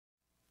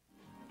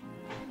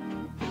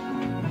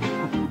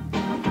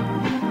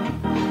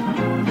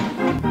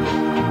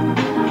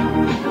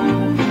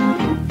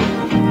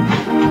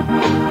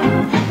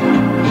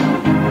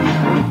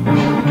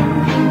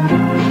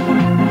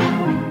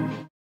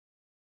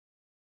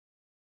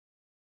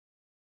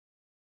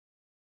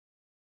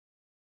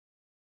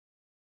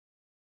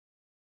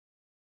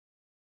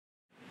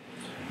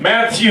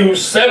Matthew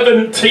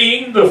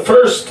 17, the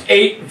first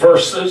 8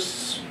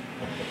 verses.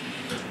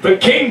 The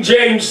King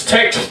James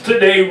text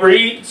today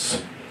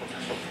reads,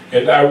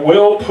 and I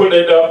will put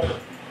it up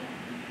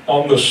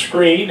on the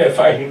screen if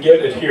I can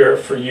get it here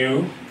for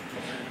you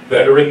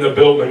that are in the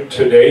building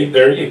today.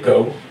 There you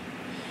go.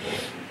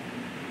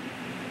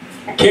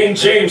 King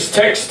James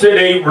text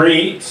today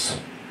reads,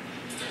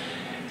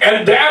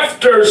 and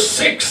after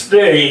 6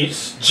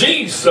 days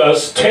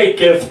Jesus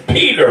taketh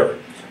Peter,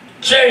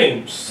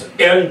 James,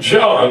 and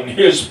John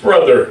his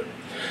brother,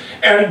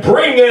 and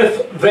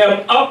bringeth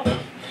them up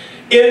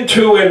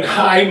into an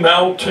high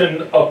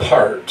mountain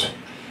apart,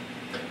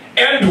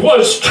 and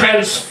was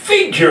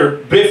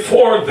transfigured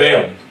before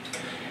them,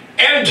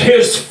 and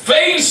his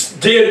face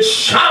did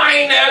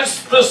shine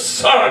as the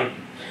sun,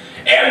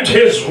 and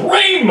his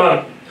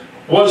raiment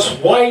was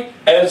white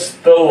as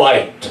the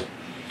light.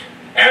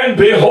 And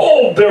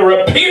behold, there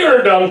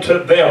appeared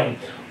unto them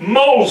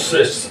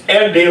Moses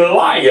and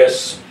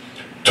Elias,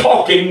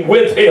 talking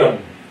with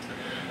him.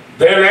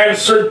 Then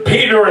answered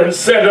Peter and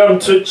said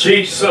unto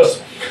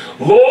Jesus,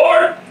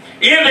 Lord,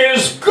 it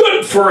is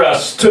good for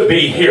us to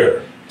be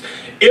here.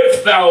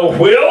 If thou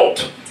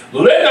wilt,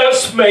 let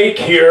us make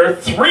here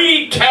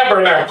 3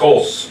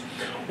 tabernacles,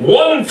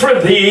 one for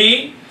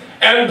thee,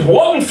 and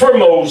one for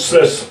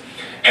Moses,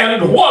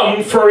 and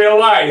one for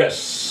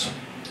Elias.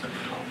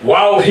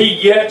 While he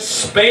yet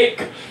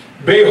spake,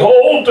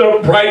 behold, a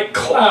bright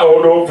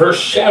cloud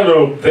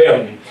overshadowed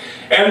them.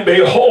 And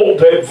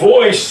behold, a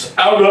voice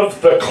out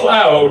of the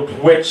cloud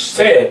which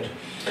said,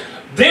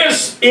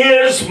 This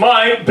is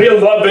my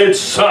beloved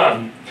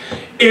Son,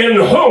 in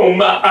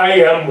whom I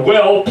am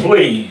well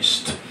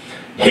pleased.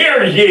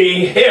 Hear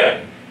ye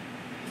him.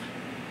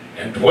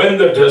 And when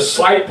the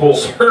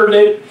disciples heard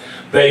it,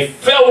 they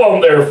fell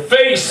on their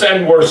face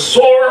and were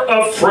sore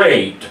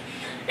afraid.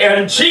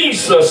 And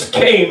Jesus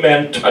came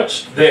and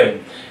touched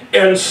them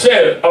and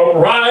said,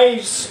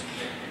 Arise,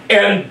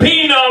 and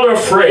be not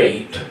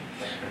afraid.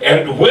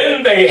 And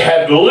when they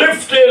had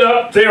lifted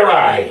up their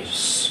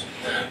eyes,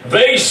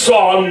 they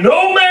saw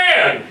no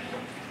man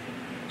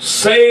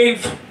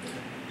save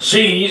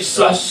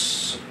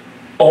Jesus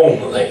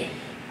only.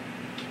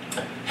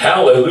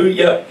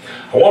 Hallelujah.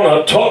 I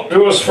want to talk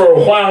to us for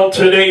a while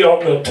today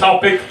on the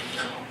topic,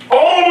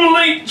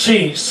 only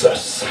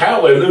Jesus.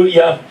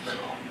 Hallelujah.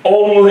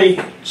 Only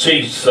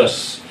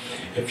Jesus.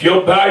 If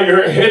you'll bow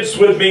your heads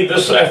with me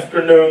this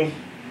afternoon,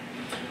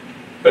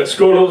 let's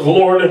go to the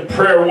Lord in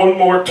prayer one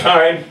more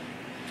time.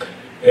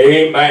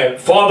 Amen.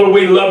 Father,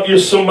 we love you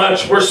so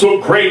much. We're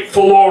so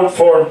grateful, Lord,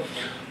 for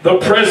the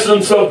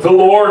presence of the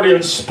Lord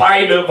in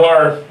spite of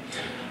our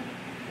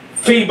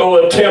feeble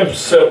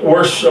attempts at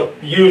worship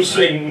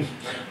using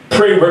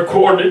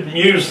pre-recorded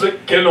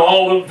music and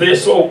all of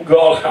this. Oh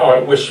God, how I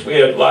wish we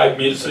had live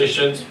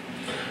musicians.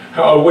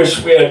 How I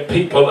wish we had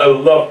people that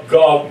loved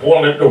God,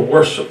 wanted to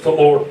worship the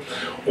Lord,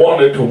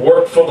 wanted to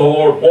work for the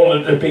Lord,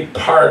 wanted to be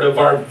part of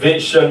our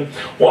vision,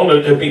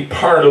 wanted to be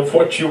part of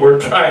what you were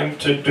trying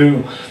to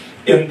do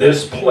in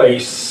this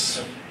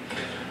place.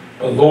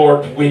 But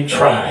Lord, we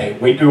try,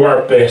 we do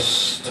our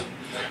best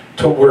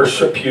to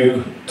worship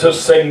you, to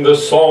sing the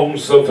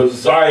songs of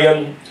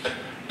Zion,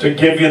 to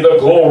give you the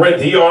glory,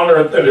 the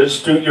honor that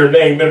is due your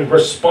name in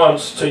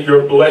response to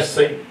your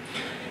blessing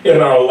in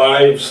our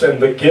lives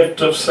and the gift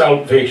of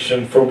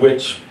salvation for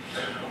which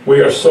we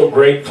are so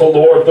grateful.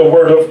 Lord, the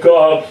Word of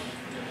God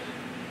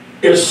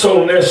is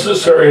so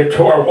necessary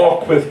to our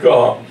walk with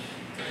God.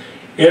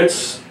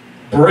 It's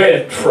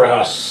bread for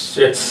us.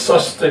 It's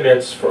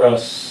sustenance for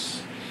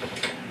us.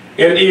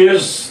 It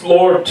is,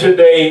 Lord,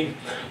 today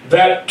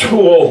that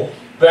tool,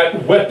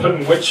 that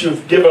weapon which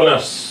you've given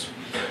us,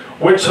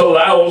 which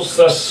allows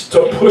us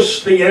to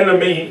push the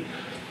enemy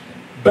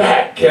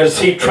back as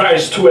he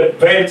tries to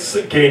advance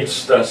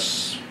against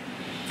us.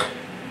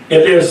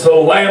 It is a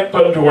lamp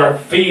unto our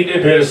feet.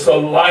 It is a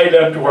light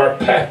unto our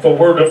path. The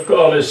Word of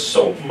God is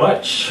so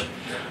much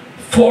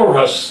for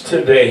us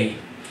today.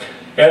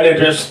 And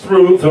it is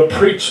through the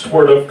preached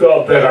Word of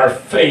God that our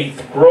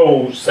faith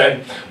grows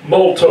and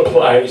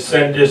multiplies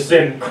and is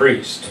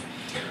increased.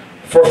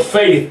 For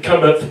faith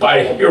cometh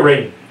by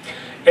hearing,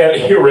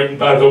 and hearing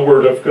by the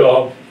Word of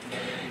God.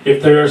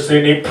 If there is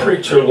any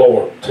preacher,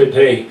 Lord,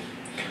 today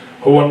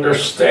who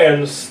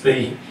understands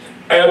the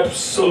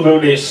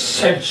absolute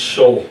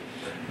essential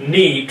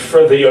need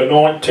for the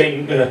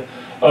anointing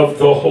of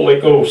the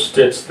Holy Ghost,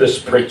 it's this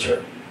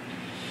preacher.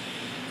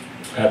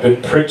 I've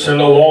been preaching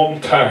a long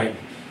time,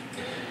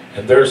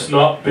 and there's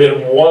not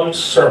been one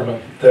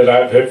sermon that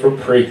I've ever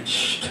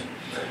preached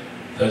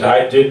that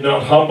I did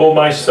not humble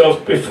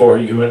myself before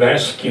you and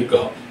ask you,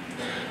 God,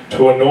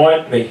 to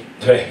anoint me,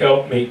 to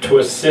help me, to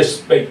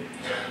assist me,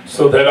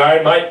 so that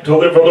I might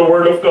deliver the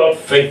Word of God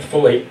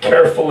faithfully,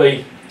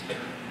 carefully,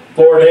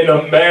 Lord, in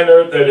a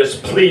manner that is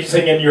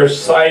pleasing in your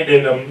sight,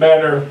 in a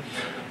manner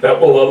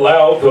that will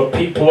allow the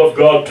people of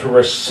God to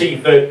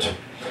receive it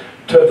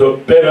to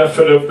the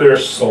benefit of their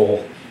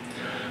soul.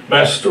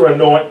 Master,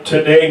 anoint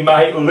today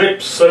my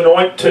lips,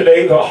 anoint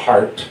today the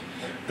heart,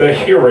 the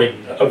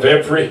hearing of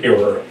every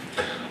hearer.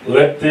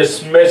 Let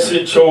this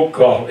message, oh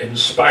God,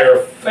 inspire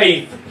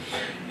faith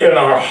in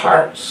our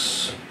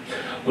hearts.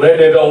 Let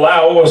it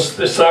allow us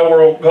this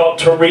hour, oh God,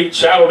 to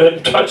reach out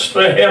and touch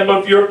the hem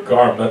of your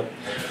garment,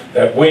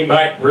 that we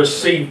might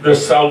receive the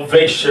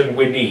salvation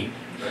we need,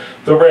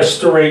 the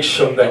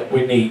restoration that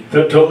we need,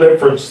 the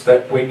deliverance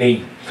that we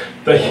need,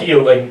 the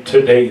healing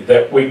today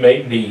that we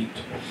may need.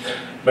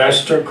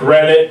 Master,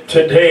 grant it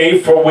today,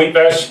 for we've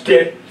asked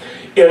it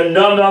in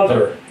none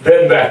other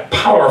than that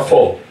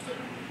powerful,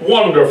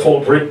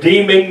 wonderful,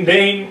 redeeming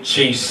name,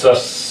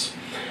 Jesus.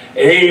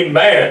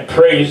 Amen.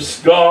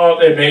 Praise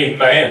God and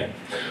amen.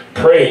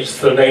 Praise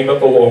the name of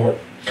the Lord.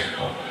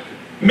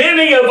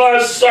 Many of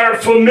us are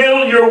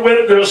familiar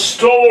with the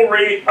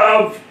story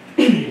of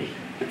the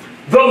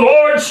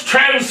Lord's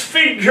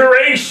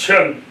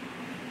transfiguration.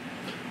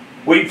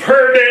 We've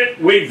heard it,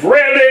 we've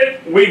read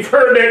it, we've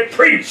heard it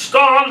preached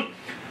on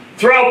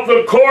throughout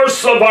the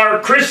course of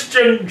our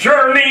Christian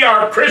journey,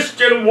 our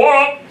Christian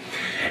walk.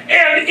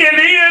 And it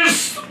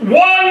is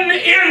one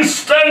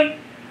instant,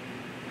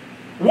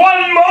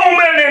 one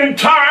moment in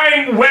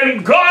time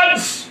when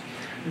God's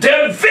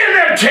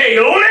divinity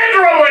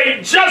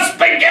literally just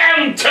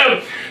began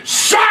to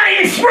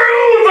shine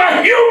through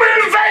the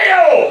human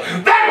veil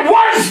that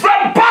was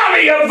the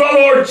body of the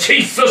Lord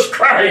Jesus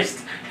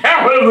Christ.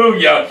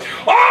 Hallelujah.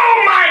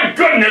 Oh my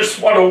goodness,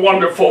 what a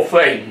wonderful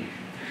thing.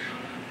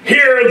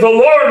 Here the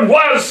Lord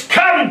was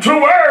come to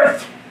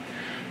earth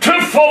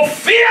to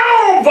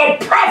fulfill the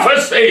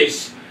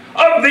prophecies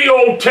of the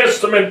Old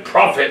Testament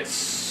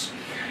prophets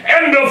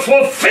and to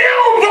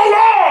fulfill the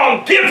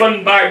law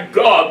given by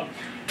God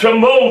to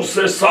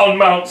Moses on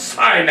Mount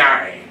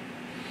Sinai.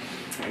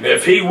 And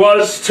if he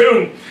was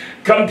to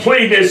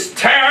complete his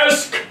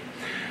task,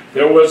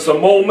 there was a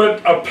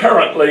moment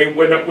apparently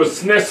when it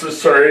was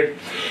necessary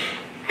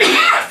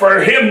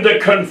for him to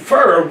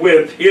confer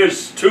with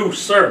his two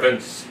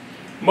servants,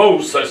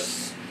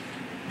 Moses,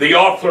 the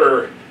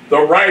author,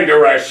 the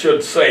writer, I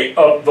should say,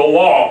 of the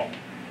law,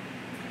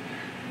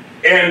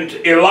 and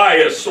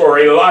Elias or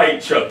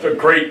Elijah, the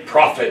great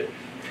prophet.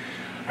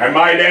 I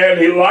might add,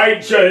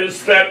 Elijah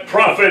is that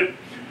prophet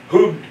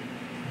who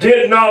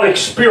did not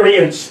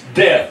experience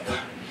death,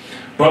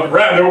 but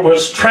rather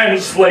was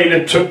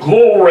translated to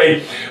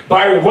glory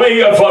by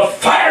way of a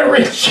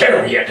fiery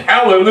chariot.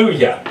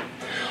 Hallelujah.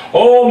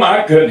 Oh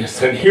my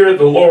goodness. And here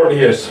the Lord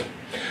is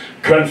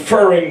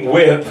conferring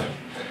with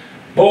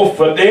both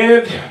the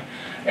dead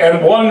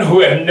and one who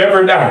had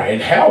never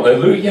died.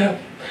 Hallelujah.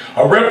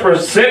 A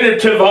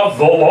representative of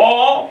the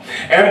law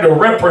and a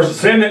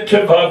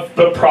representative of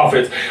the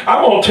prophets.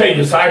 I'm going to tell you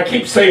this, I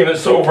keep saying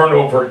this over and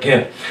over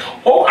again.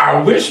 Oh,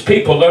 I wish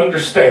people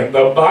understand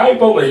the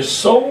Bible is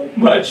so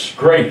much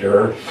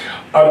greater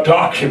a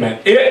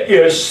document. It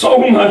is so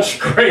much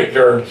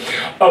greater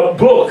a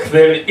book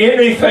than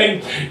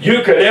anything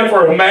you could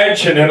ever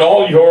imagine in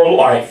all your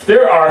life.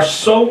 There are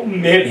so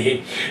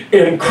many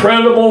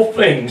incredible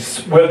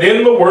things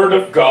within the Word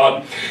of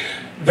God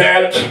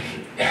that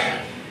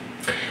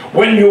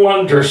when you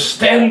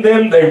understand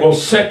them, they will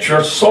set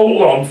your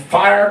soul on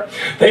fire.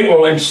 They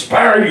will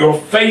inspire your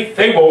faith.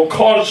 They will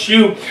cause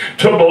you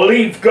to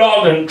believe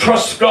God and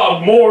trust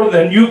God more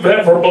than you've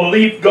ever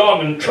believed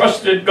God and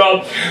trusted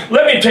God.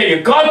 Let me tell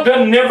you, God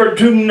doesn't never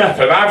do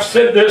nothing. I've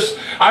said this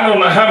I don't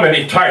know how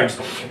many times.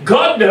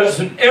 God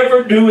doesn't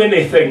ever do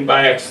anything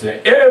by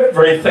accident.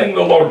 Everything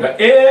the Lord does,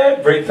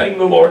 everything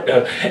the Lord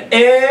does,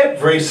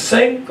 every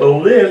single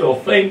little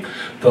thing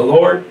the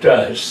Lord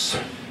does,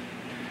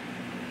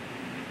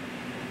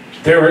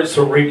 there is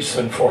a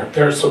reason for it.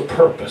 There's a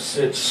purpose.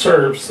 It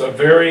serves a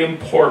very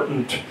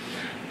important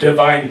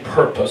divine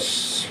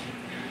purpose.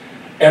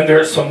 And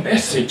there's a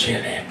message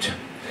in it.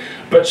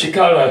 But you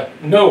gotta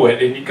know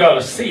it, and you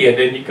gotta see it,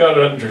 and you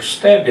gotta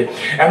understand it.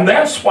 And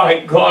that's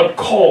why God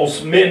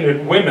calls men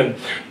and women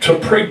to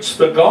preach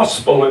the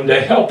gospel and to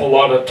help a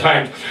lot of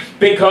times.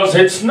 Because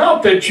it's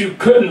not that you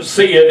couldn't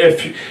see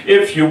it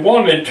if you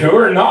wanted to,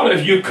 or not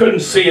if you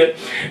couldn't see it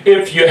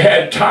if you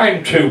had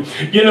time to.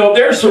 You know,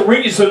 there's a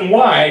reason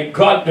why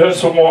God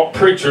doesn't want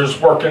preachers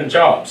working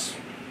jobs.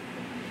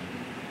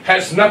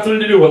 Has nothing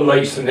to do with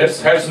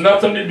laziness, has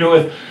nothing to do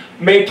with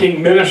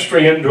making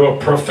ministry into a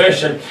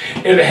profession.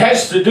 It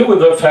has to do with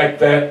the fact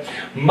that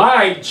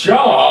my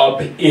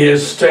job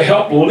is to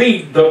help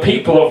lead the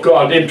people of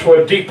God into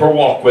a deeper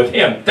walk with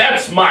Him.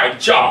 That's my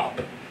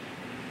job.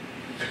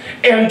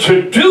 And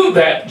to do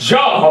that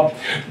job,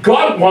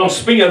 God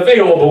wants me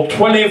available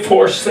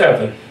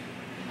 24/7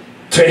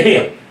 to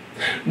Him.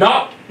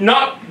 Not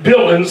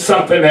building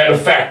something at a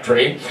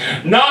factory,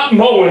 not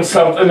mowing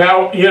something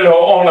out,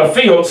 on a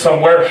field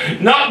somewhere,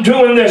 not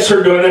doing this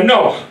or doing that.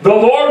 No, the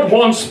Lord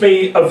wants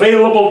me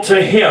available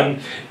to Him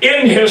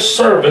in His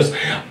service.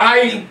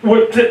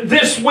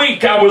 This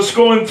week I was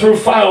going through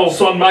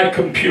files on my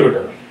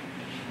computer,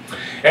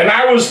 and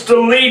I was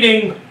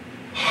deleting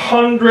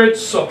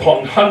hundreds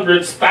upon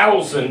hundreds,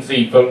 thousands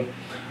even,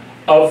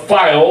 of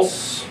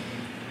files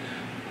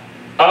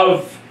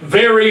of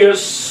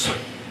various,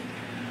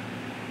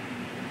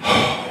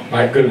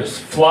 my goodness,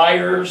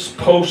 flyers,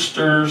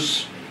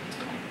 posters,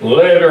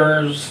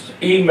 letters,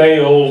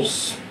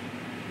 emails,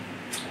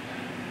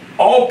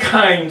 all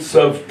kinds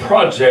of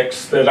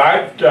projects that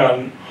I've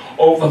done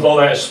over the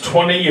last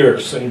 20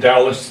 years in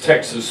Dallas,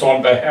 Texas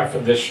on behalf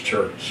of this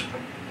church.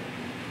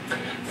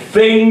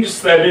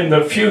 Things that in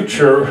the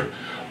future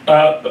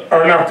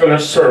are not going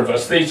to serve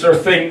us. These are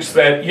things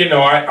that, you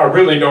know, I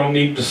really don't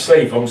need to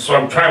save them, so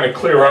I'm trying to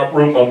clear out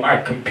room on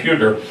my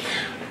computer.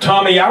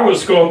 Tommy, I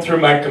was going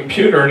through my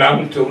computer and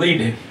I'm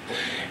deleting.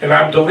 And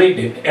I'm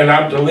deleting, and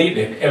I'm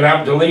deleting, and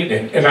I'm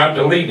deleting, and I'm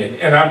deleting,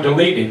 and I'm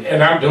deleting,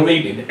 and I'm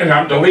deleting, and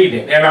I'm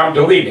deleting, and I'm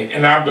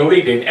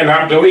deleting, and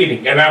I'm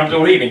deleting, and I'm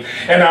deleting,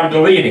 and I'm deleting, and I'm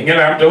deleting,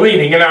 and I'm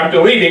deleting, and I'm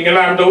deleting, and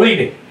I'm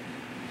deleting.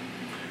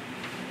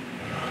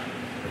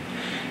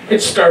 It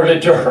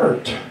started to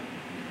hurt.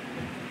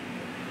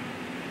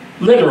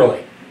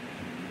 Literally.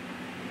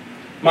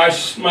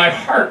 My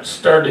heart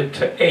started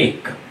to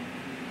ache.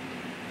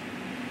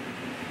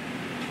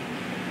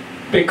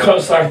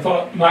 Because I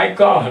thought, my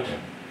God,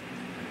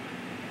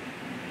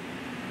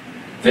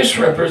 this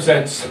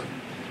represents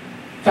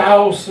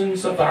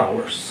thousands of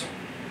hours.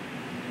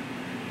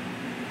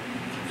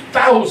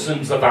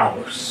 Thousands of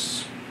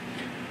hours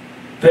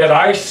that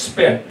I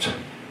spent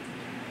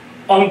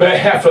on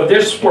behalf of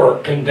this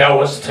work in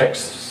Dallas,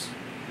 Texas.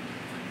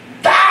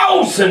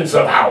 Thousands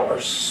of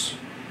hours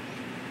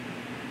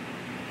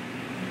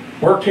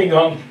working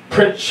on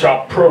print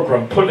shop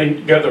program, putting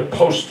together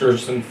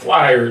posters and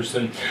flyers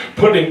and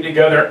putting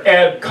together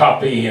ad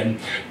copy and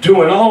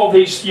doing all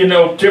these, you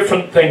know,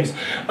 different things,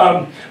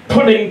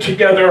 putting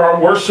together our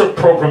worship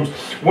programs.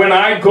 When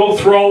I go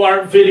through all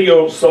our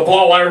videos of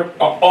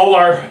all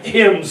our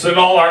hymns and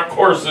all our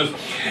courses,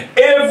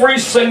 every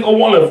single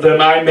one of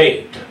them I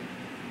made.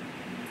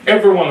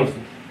 Every one of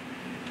them.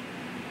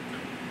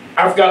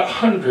 I've got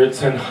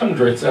hundreds and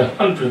hundreds and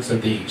hundreds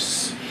of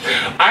these.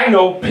 I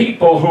know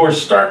people who are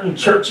starting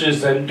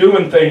churches and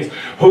doing things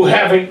who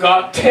haven't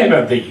got 10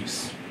 of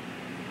these.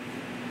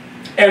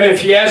 And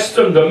if you asked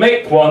them to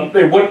make one,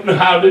 they wouldn't know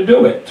how to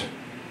do it.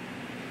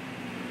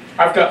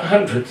 I've got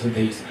hundreds of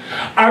these.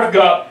 I've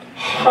got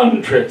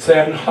hundreds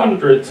and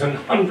hundreds and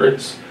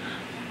hundreds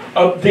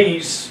of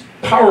these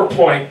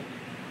PowerPoint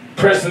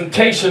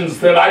presentations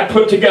that I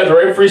put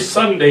together every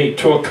Sunday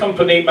to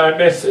accompany my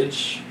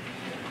message.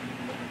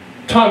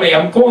 Tommy,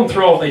 I'm going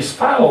through all these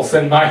files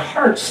and my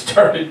heart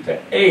started to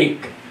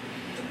ache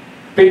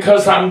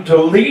because I'm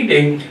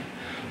deleting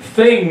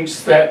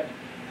things that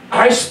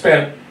I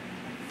spent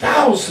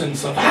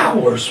thousands of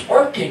hours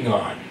working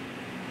on.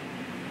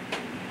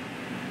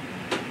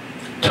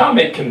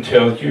 Tommy can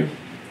tell you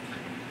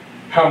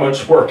how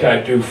much work I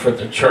do for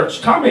the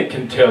church. Tommy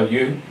can tell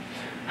you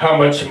how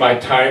much of my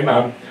time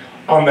I'm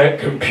on that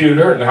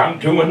computer and I'm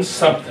doing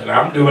something.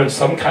 I'm doing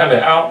some kind of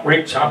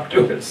outreach. I'm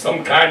doing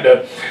some kind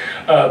of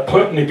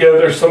putting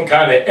together some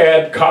kind of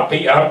ad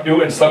copy. I'm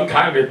doing some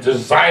kind of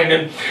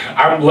designing.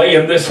 I'm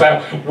laying this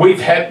out. We've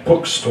had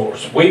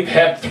bookstores. We've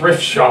had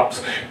thrift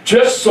shops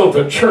just so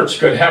the church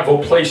could have a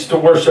place to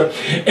worship.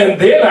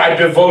 And then I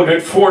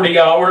devoted 40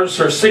 hours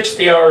or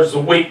 60 hours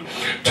a week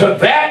to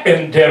that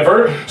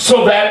endeavor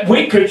so that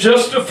we could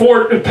just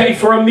afford to pay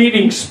for a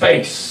meeting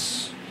space.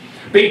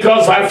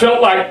 Because I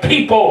felt like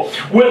people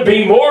would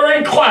be more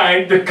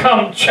inclined to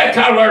come check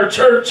out our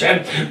church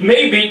and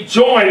maybe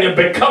join and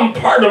become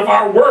part of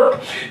our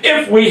work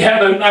if we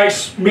had a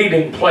nice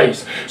meeting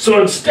place. So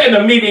instead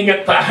of meeting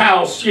at the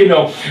house, you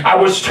know, I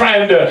was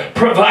trying to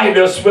provide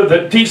us with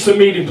a decent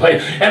meeting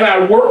place. And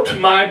I worked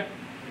my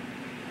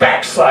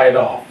backside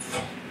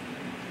off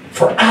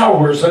for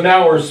hours and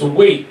hours a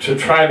week to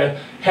try to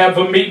have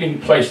a meeting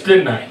place,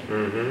 didn't I?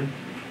 Mm-hmm.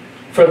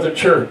 For the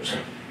church.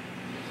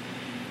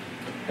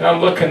 And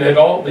I'm looking at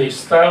all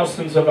these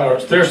thousands of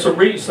hours. There's a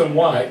reason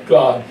why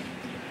God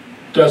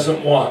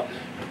doesn't want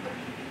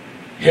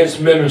His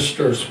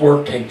ministers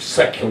working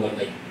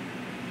secularly.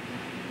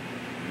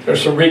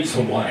 There's a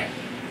reason why.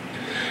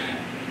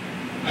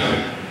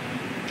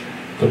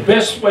 The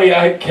best way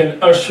I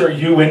can usher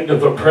you into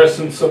the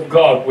presence of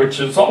God, which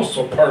is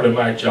also part of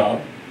my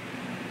job,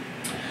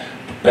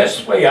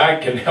 best way I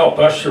can help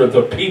usher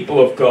the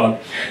people of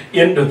God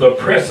into the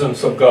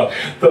presence of God,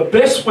 the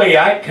best way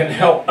I can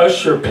help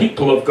usher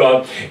people of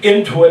God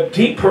into a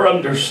deeper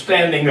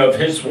understanding of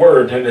His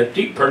Word and a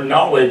deeper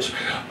knowledge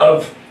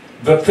of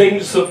the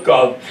things of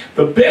God,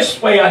 the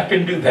best way I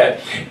can do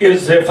that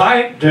is if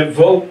I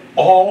devote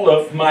all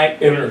of my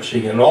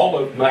energy and all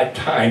of my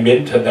time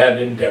into that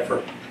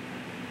endeavor.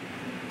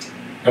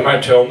 Am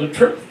I telling the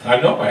truth? I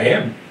know I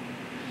am.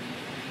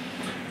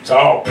 So,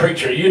 oh,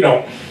 preacher, you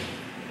don't.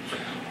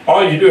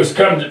 All you do is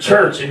come to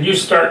church and you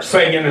start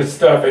singing and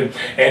stuff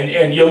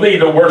and you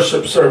lead a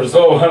worship service.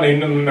 Oh, honey,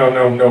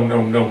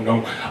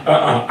 no.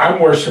 I'm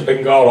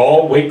worshiping God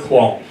all week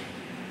long.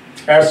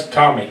 Ask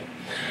Tommy.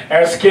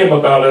 Ask him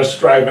about us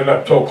driving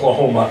up to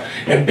Oklahoma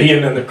and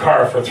being in the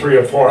car for 3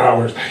 or 4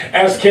 hours.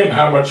 Ask him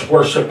how much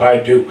worship I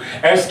do.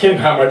 Ask him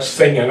how much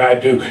singing I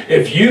do.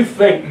 If you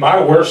think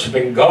my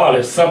worshiping God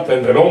is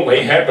something that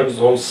only happens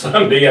on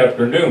Sunday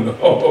afternoon,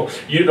 oh,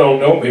 you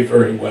don't know me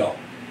very well.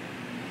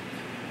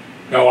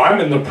 No, I'm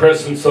in the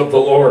presence of the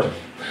Lord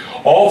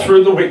All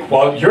through the week,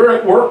 while you're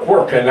at work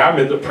working, I'm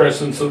in the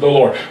presence of the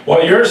Lord.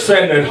 While you're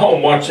sitting at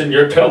home watching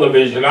your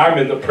television, I'm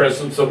in the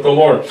presence of the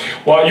Lord.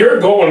 While you're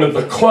going to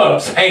the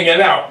clubs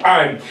hanging out,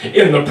 I'm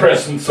in the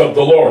presence of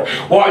the Lord.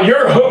 While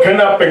you're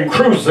hooking up and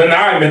cruising,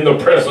 I'm in the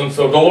presence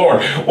of the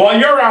Lord. While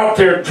you're out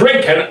there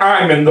drinking,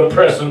 I'm in the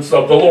presence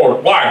of the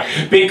Lord. Why?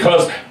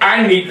 Because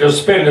I need to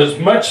spend as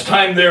much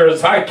time there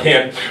as I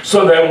can,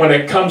 so that when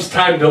it comes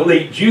time to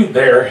lead you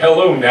there,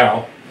 hello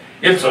now,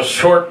 it's a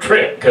short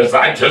trip, because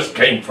I just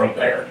came from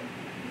there.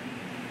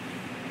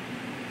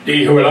 Do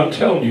you hear what I'm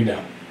telling you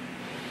now?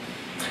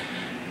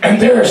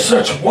 And there are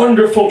such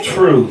wonderful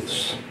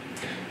truths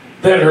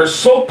that are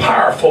so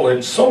powerful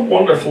and so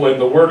wonderful in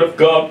the Word of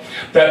God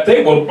that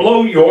they will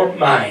blow your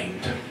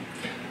mind.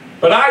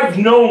 But I've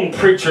known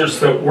preachers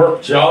that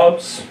work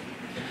jobs,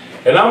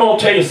 and I'm going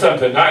to tell you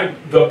something.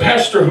 The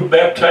pastor who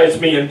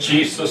baptized me in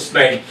Jesus'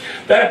 name,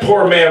 that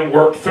poor man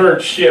worked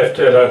third shift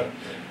at a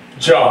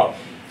job.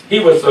 He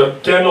was a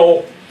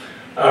dental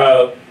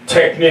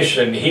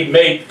technician. He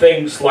made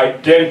things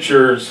like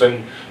dentures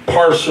and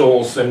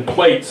partials and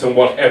plates and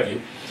what have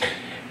you.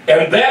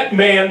 And that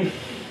man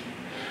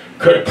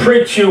could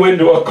preach you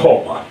into a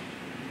coma.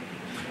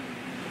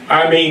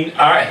 I mean,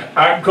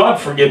 God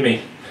forgive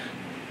me.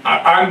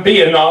 I'm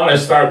being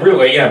honest, I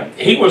really am.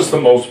 He was the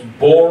most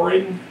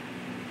boring,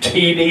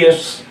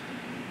 tedious,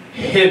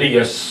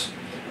 hideous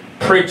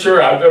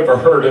preacher I've ever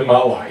heard in my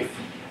life.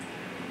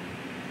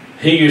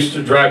 He used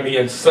to drive me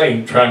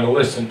insane trying to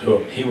listen to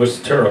him. He was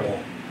terrible.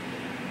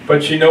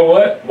 But you know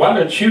what? Why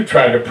don't you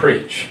try to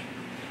preach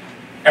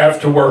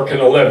after work at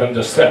 11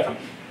 to 7?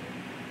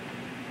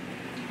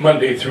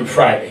 Monday through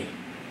Friday.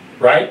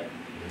 Right?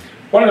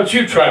 Why don't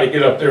you try to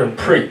get up there and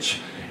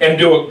preach and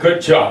do a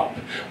good job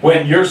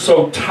when you're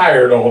so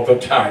tired all the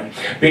time?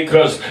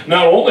 Because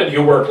not only do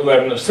you work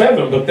 11 to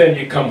 7, but then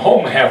you come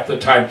home half the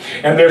time,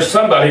 and there's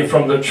somebody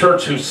from the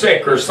church who's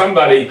sick, or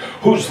somebody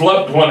whose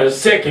loved one is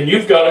sick, and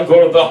you've got to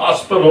go to the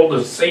hospital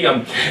to see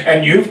them,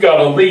 and you've got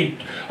to lead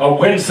a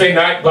Wednesday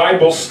night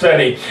Bible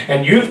study,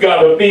 and you've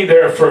got to be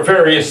there for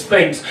various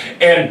things.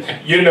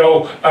 And you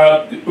know,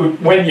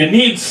 when you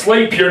need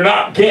sleep, you're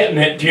not getting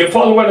it. Do you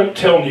follow what I'm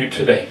telling you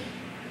today?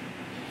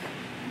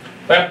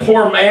 That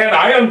poor man,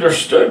 I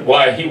understood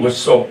why he was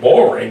so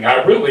boring.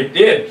 I really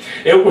did.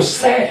 It was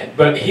sad,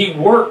 but he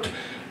worked,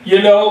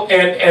 you know,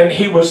 and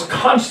he was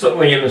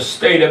constantly in a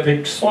state of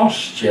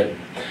exhaustion.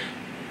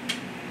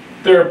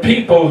 There are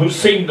people who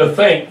seem to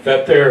think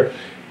that they're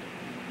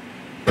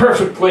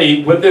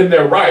perfectly within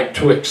their right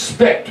to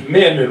expect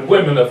men and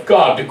women of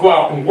God to go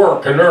out and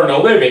work and earn a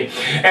living,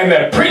 and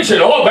that preaching,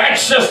 oh,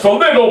 that's just a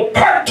little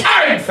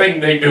part-time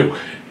thing they do.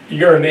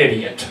 You're an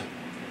idiot.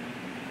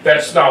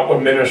 That's not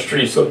what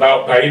ministry is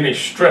about by any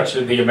stretch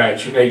of the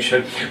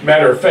imagination.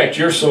 Matter of fact,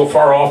 you're so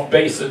far off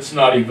base it's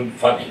not even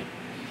funny.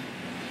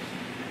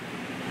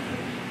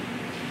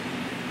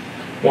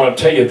 I want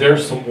to tell you,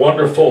 there's some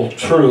wonderful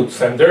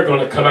truths, and they're going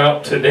to come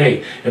out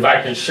today if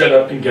I can shut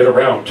up and get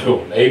around to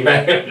them.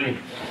 Amen.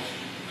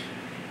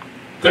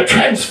 The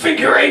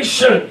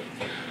transfiguration,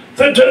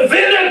 the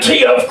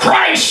divinity of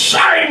Christ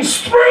shines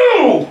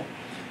through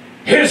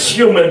his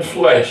human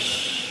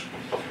flesh.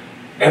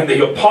 And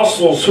the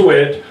apostles who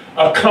had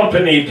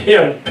accompanied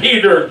him,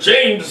 Peter,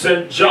 James,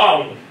 and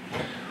John,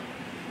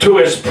 to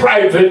his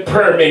private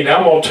prayer meeting.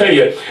 I'm going to tell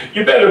you,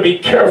 you better be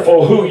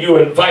careful who you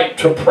invite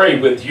to pray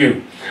with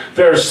you.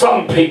 There are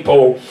some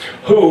people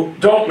who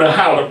don't know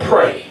how to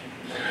pray.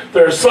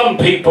 There are some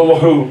people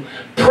who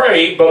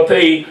pray, but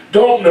they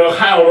don't know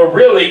how to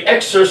really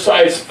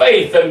exercise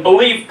faith and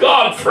believe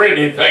God for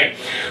anything.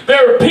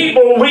 There are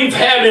people we've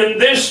had in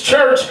this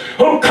church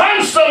who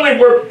constantly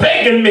were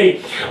begging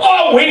me,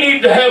 oh, we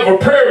need to have a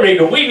prayer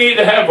meeting. We need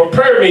to have a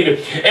prayer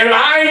meeting. And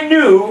I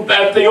knew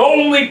that the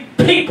only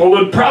people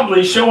who'd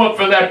probably show up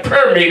for that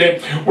prayer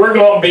meeting were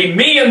going to be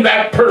me and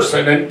that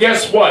person. And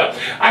guess what?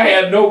 I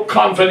had no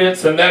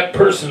confidence in that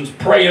person's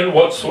praying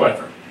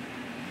whatsoever.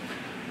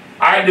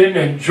 I didn't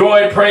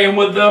enjoy praying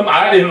with them.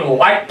 I didn't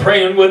like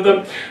praying with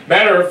them.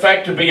 Matter of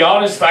fact, to be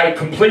honest, I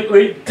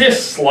completely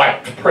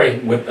disliked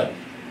praying with them.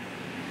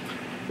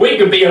 We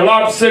could be on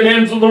opposite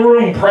ends of the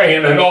room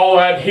praying, and all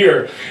I'd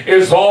hear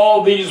is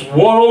all these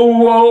whoa,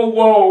 whoa,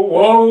 whoa,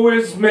 woe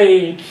is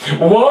me.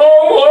 Whoa,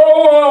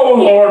 whoa, whoa,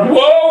 Lord,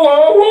 whoa,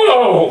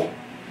 whoa, whoa.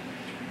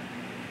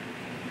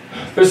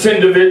 This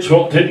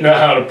individual didn't know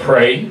how to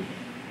pray,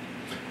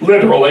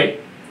 literally.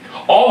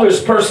 All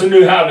this person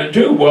knew how to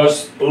do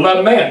was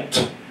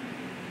lament.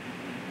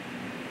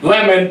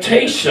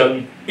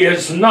 Lamentation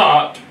is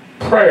not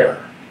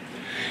prayer.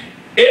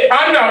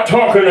 I'm not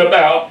talking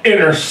about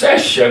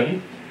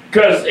intercession,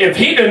 because if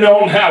he'd have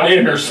known how to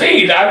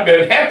intercede, I'd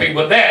been happy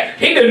with that.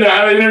 He didn't know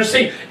how to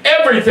intercede.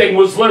 Everything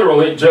was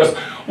literally just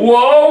whoa,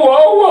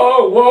 whoa,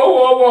 whoa, whoa,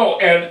 whoa, whoa.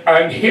 And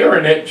I'm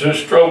hearing it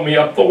just drove me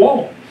up the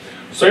wall.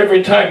 So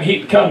every time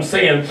he'd come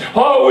saying,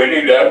 oh, we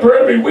need that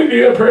prayer meeting, we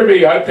need that prayer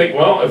meeting, I'd think,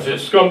 well, if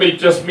it's going to be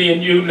just me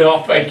and you,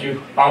 no, thank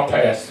you, I'll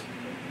pass.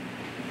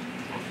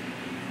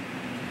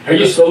 I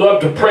used to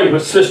love to pray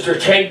with Sister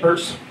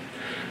Chambers.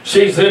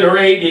 She's in her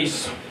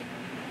 80s.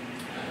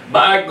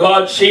 My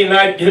God, she and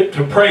I'd get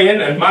to praying,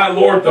 and my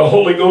Lord, the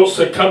Holy Ghost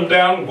would come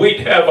down.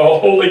 We'd have a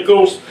Holy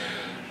Ghost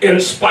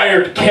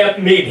inspired camp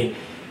meeting.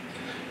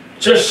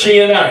 Just she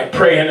and I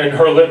praying in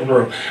her living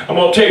room. I'm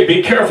going to tell you,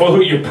 be careful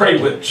who you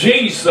pray with.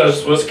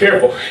 Jesus was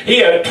careful. He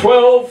had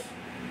 12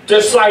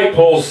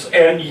 disciples,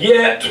 and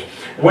yet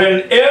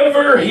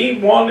whenever he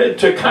wanted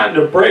to kind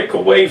of break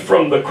away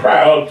from the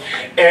crowd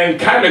and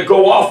kind of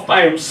go off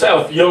by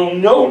himself, you'll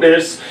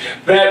notice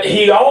that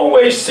he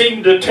always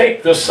seemed to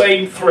take the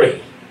same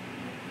three: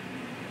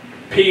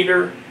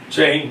 Peter,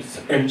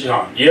 James, and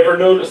John. You ever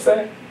notice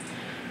that?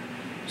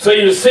 So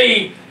you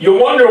see, you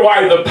wonder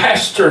why the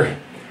pastor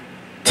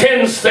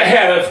tends to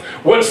have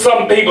what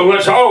some people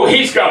would say, oh,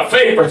 he's got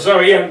favorites. No,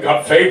 he hasn't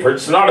got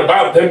favorites. It's not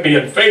about them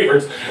being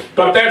favorites,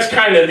 but that's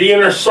kind of the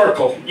inner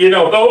circle. You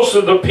know, those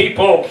are the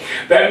people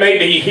that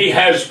maybe he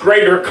has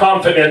greater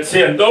confidence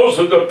in. Those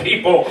are the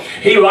people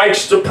he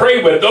likes to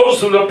pray with.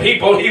 Those are the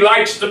people he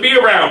likes to be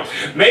around.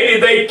 Maybe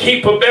they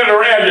keep a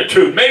better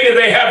attitude. Maybe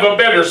they have a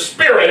better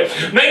spirit.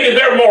 Maybe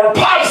they're more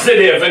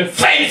positive and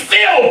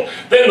faith-filled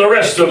than the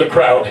rest of the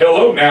crowd.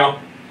 Hello now.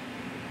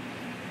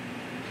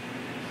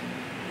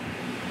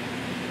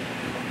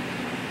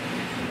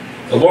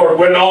 The Lord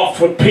went off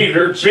with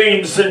Peter,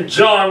 James, and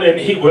John, and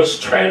he was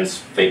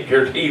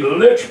transfigured. He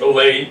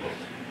literally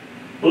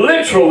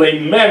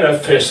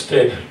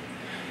manifested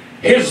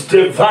his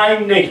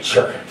divine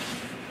nature.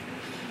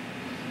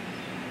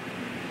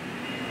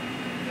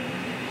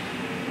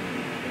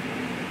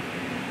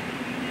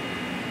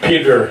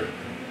 Peter,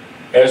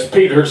 as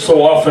Peter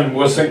so often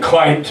was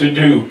inclined to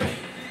do,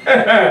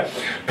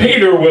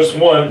 Peter was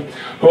one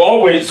who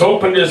always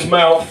opened his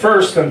mouth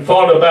first and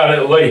thought about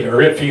it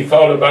later, if he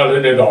thought about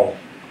it at all.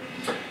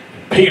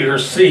 Peter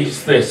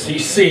sees this. He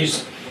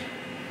sees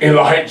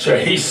Elijah.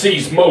 He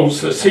sees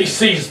Moses. He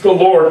sees the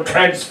Lord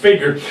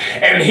transfigured.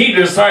 And he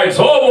decides,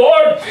 oh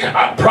Lord,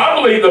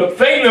 probably the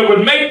thing that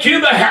would make you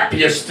the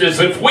happiest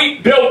is if we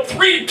built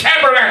 3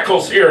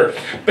 tabernacles here.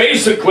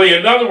 Basically,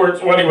 in other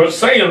words, what he was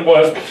saying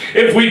was,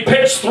 if we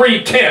pitched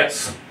 3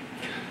 tents.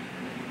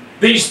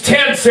 These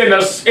tents, in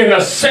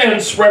a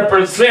sense,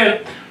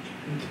 represent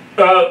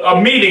a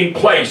meeting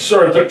place,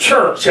 or the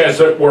church, as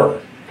it were.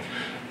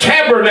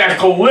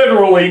 Tabernacle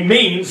literally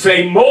means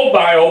a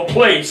mobile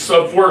place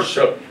of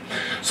worship.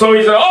 So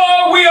he said,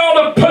 oh, we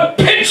ought to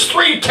pitch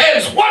 3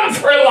 tents, one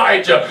for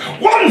Elijah,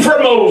 one for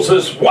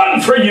Moses,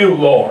 one for you,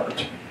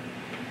 Lord.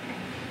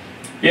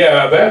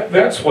 Yeah,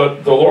 that's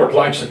what the Lord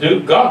likes to do.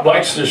 God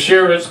likes to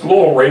share his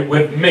glory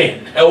with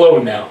men.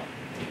 Hello now.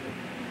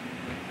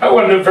 That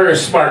wasn't a very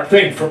smart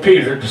thing for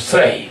Peter to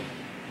say.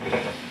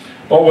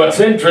 But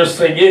what's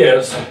interesting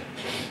is,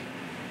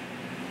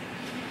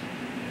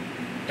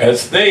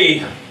 as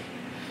they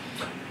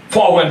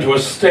fall into a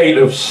state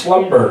of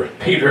slumber,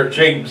 Peter,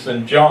 James,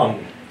 and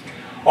John,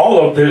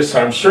 all of this,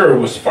 I'm sure,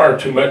 was far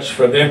too much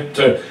for them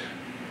to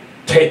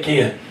take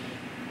in.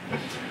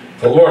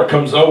 The Lord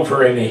comes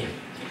over and he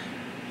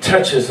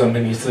touches them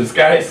and he says,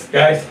 guys,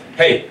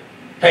 hey.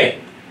 And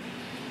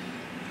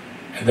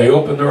they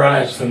open their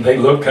eyes and they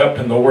look up,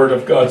 and the Word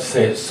of God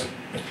says,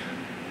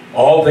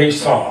 all they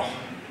saw,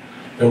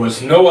 there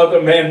was no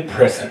other man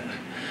present.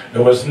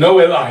 There was no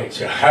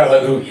Elijah,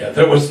 hallelujah.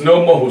 There was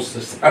no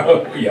Moses,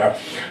 hallelujah.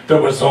 There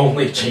was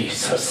only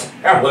Jesus,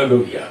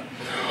 hallelujah.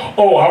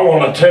 Oh, I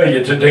want to tell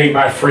you today,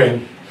 my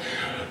friend,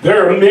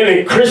 there are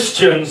many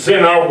Christians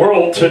in our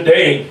world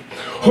today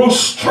who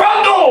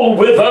struggle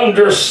with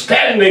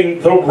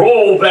understanding the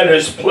role that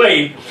is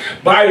played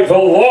by the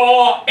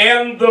law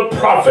and the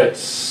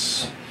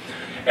prophets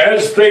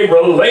as they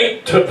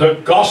relate to the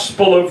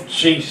gospel of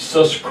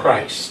Jesus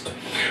Christ.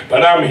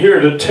 But I'm here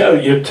to tell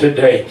you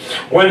today,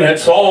 when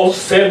it's all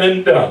said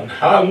and done,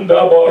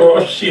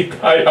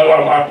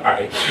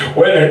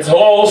 when it's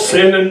all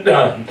said and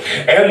done,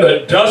 and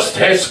the dust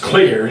has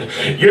cleared,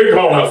 you're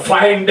going to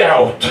find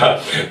out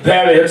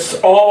that it's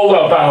all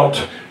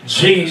about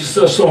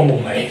Jesus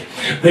only.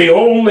 The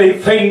only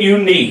thing you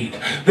need,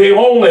 the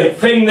only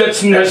thing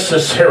that's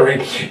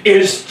necessary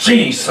is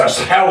Jesus.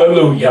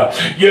 Hallelujah.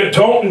 You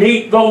don't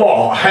need the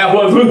law.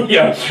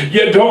 Hallelujah.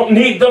 You don't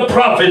need the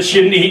prophets.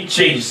 You need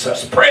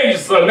Jesus.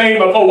 Praise the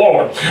name of the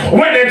Lord.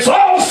 When it's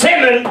all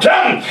said and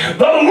done,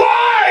 the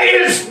law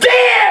is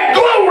dead.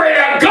 Glory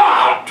to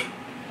God.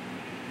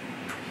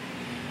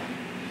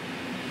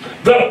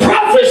 The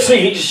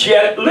prophecies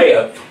yet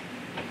live.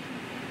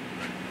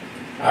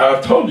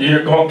 I've told you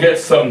you're going to get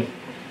some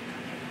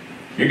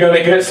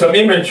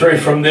imagery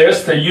from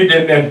this that you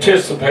didn't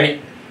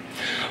anticipate.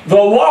 The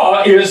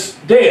law is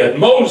dead.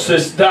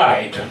 Moses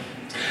died.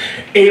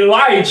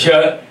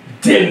 Elijah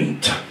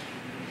didn't.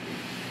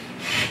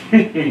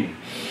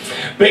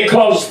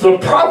 Because the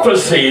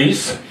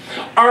prophecies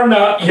are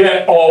not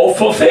yet all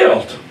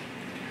fulfilled.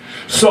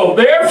 So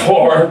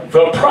therefore,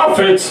 the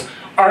prophets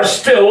are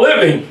still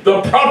living.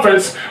 The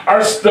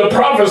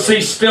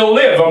prophecies still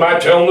live. Am I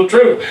telling the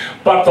truth?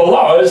 But the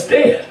law is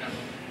dead.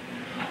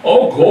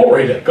 Oh,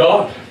 glory to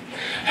God.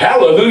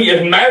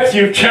 Hallelujah. In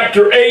Matthew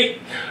chapter 8,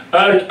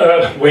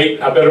 wait,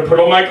 I better put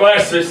on my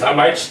glasses. I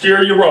might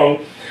steer you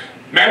wrong.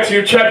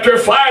 Matthew chapter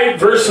 5,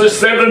 verses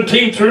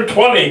 17 through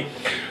 20.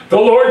 The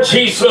Lord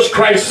Jesus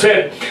Christ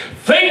said,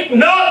 "Think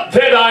not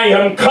that I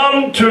am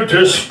come to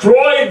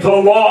destroy the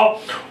law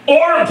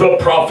or the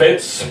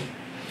prophets.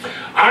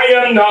 I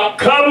am not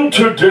come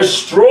to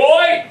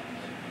destroy,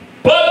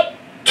 but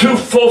to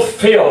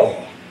fulfill."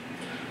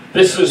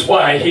 This is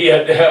why he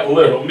had to have a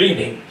little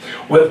meeting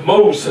with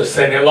Moses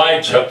and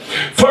Elijah.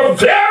 "For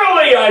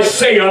verily I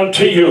say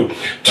unto you,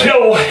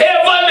 till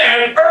heaven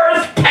and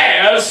earth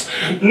pass,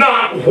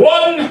 not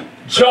one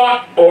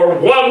jot or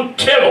one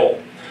tittle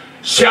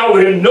shall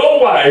in no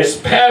wise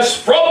pass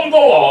from the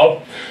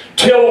law,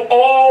 till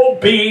all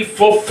be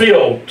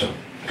fulfilled.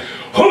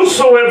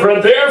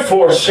 Whosoever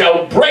therefore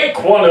shall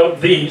break one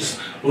of these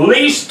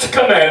least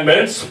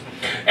commandments,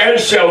 and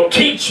shall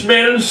teach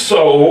men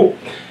so,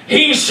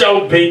 he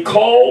shall be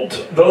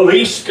called the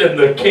least in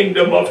the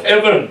kingdom of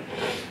heaven.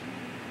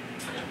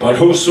 But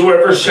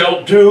whosoever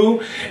shall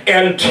do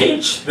and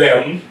teach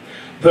them,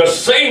 the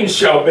same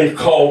shall be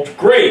called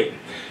great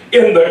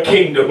in the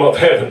kingdom of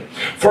heaven.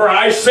 For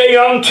I say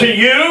unto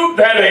you,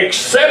 that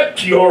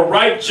except your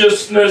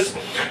righteousness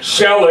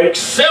shall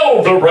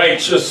excel the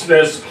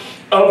righteousness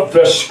of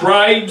the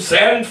scribes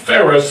and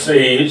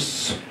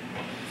Pharisees,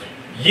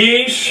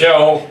 ye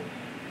shall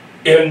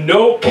in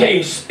no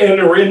case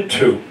enter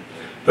into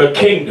the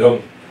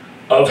kingdom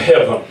of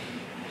heaven."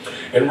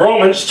 In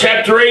Romans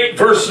chapter 8,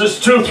 verses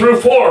 2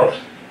 through 4,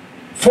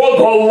 "For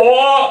the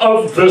law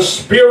of the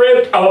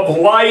Spirit of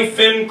life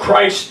in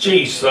Christ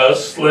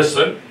Jesus,"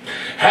 listen,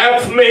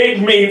 "hath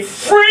made me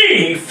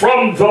free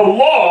from the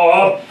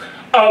law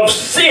of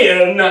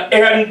sin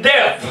and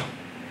death.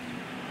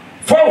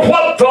 For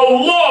what the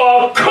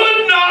law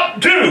could not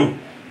do,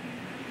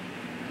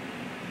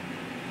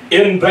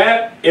 in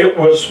that it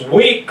was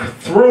weak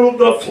through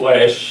the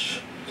flesh,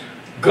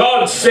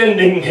 God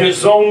sending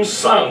his own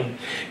Son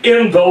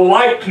in the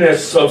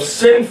likeness of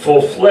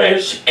sinful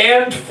flesh,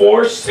 and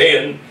for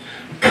sin,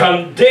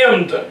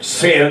 condemned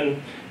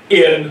sin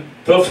in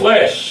the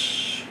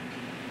flesh,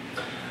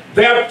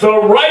 that the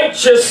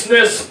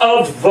righteousness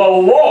of the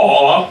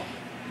law,"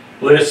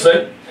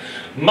 listen,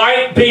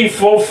 "might be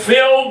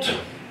fulfilled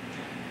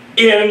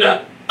in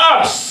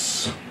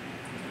us,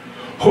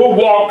 who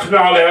walk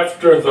not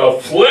after the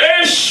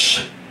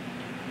flesh,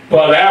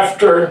 but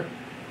after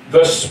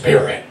the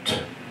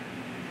Spirit."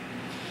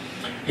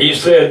 He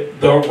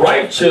said the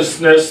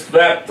righteousness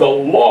that the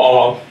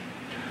law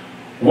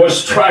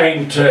was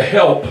trying to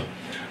help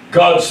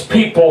God's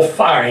people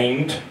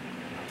find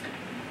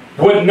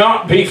would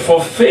not be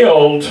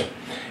fulfilled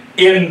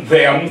in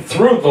them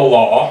through the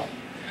law,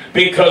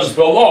 because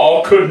the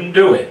law couldn't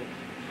do it.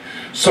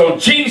 So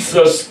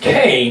Jesus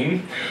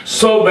came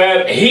so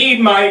that he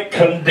might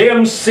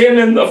condemn sin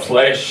in the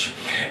flesh,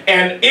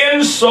 and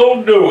in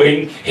so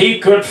doing he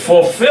could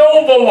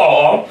fulfill the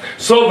law,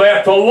 so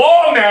that the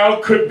law now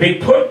could be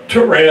put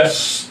to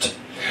rest,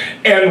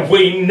 and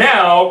we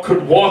now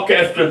could walk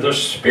after the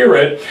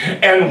Spirit,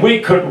 and we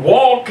could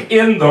walk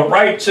in the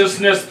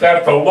righteousness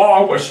that the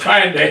law was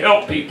trying to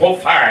help people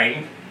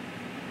find,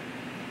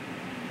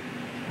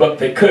 but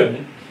they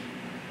couldn't.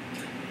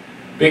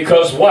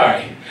 Because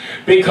why?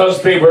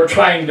 Because they were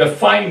trying to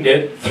find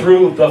it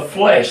through the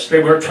flesh. They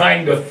were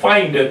trying to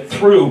find it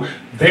through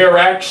their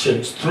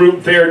actions,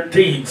 through their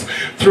deeds,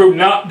 through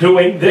not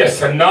doing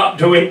this and not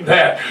doing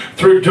that,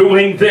 through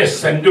doing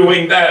this and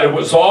doing that. It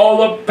was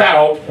all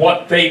about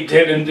what they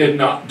did and did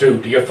not do.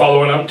 Do you follow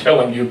what I'm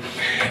telling you?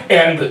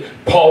 And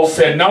Paul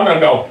said, no, no,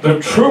 no. The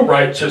true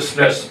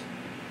righteousness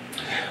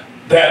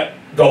that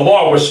the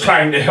law was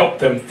trying to help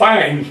them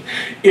find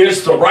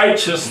is the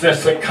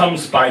righteousness that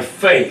comes by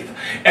faith,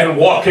 and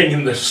walking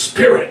in the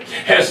Spirit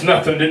has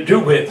nothing to do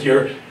with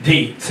your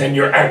deeds and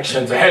your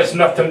actions. It has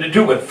nothing to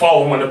do with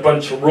following a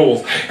bunch of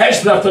rules. It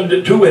has nothing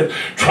to do with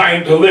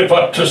trying to live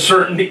up to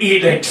certain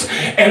edicts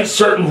and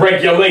certain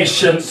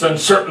regulations and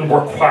certain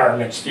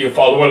requirements. Do you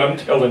follow what I'm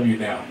telling you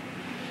now?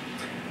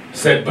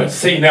 Said, but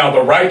see, now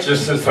the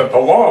righteousness that the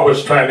law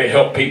was trying to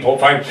help people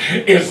find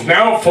is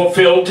now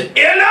fulfilled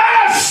in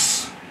us.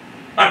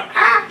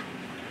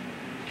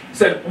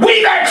 Said,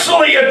 we've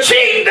actually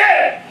achieved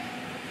it.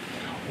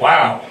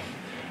 Wow.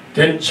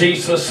 Didn't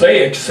Jesus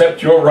say,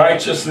 except your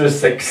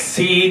righteousness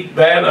exceed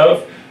that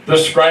of the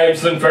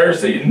scribes and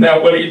Pharisees? Isn't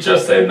that what he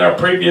just said in our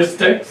previous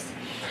text?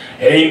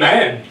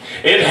 Amen.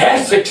 It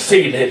has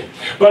exceeded,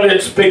 but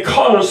it's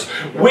because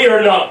we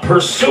are not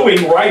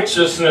pursuing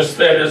righteousness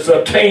that is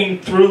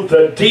attained through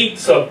the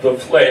deeds of the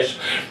flesh,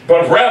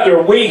 but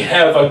rather we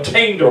have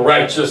attained a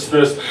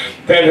righteousness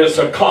that is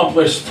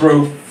accomplished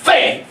through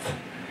faith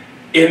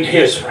in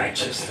his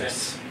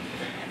righteousness.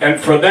 And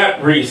for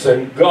that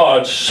reason,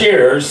 God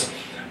shares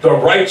the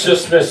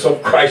righteousness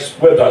of Christ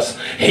with us.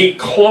 He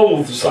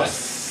clothes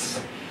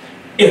us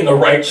in the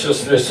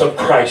righteousness of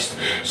Christ,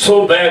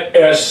 so that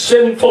as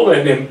sinful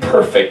and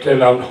imperfect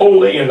and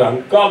unholy and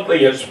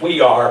ungodly as we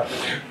are,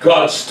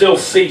 God still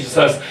sees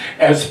us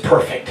as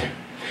perfect.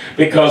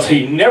 because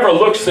he never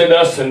looks at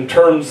us in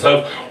terms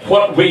of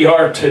what we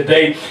are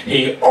today.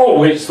 He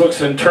always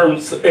looks at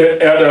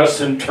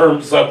us in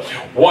terms of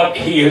what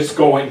he is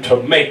going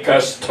to make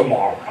us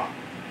tomorrow.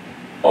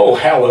 Oh,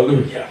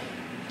 hallelujah.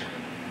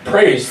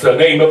 Praise the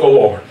name of the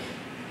Lord.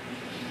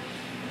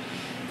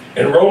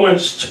 In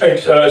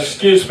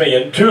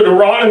in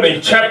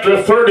Deuteronomy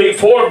chapter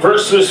 34,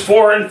 verses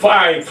 4 and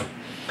 5.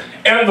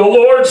 And the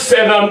Lord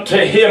said unto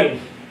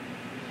him,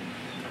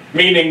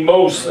 meaning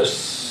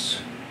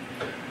Moses,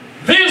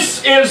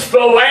 this is the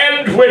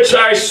land which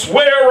I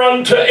swear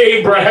unto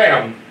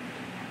Abraham,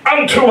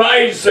 unto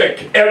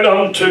Isaac, and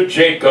unto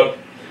Jacob.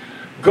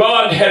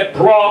 God had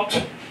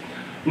brought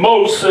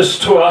Moses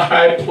to a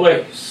high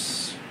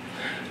place,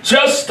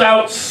 just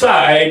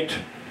outside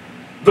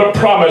the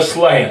promised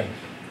land.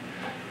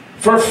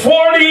 For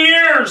 40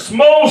 years,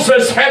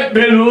 Moses had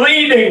been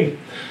leading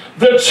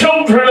the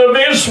children of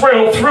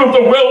Israel through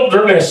the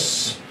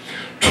wilderness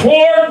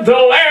toward the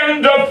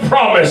land of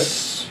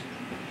promise.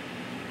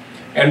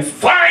 And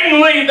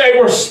finally, they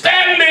were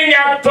standing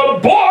at the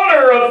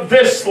border of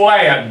this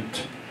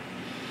land.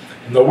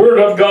 And the Word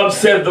of God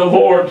said the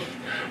Lord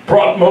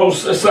brought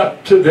Moses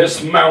up to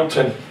this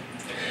mountain.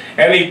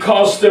 And he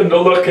caused him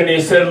to look, and he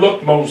said,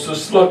 look,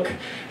 Moses, look.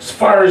 As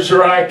far as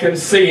your eye can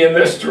see in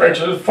this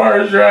direction, as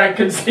far as your eye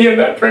can see in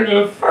that direction,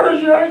 as far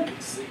as your eye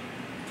can see.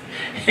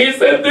 He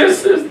said,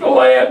 this is the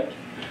land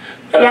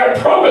that I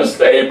promised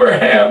to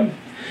Abraham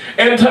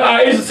and to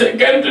Isaac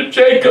and to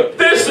Jacob.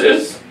 This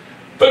is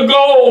the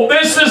goal.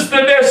 This is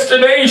the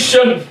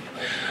destination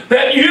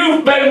that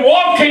you've been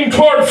walking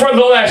toward for the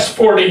last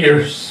 40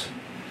 years.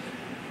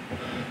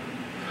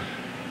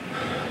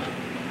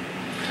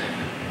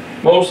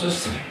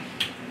 Moses,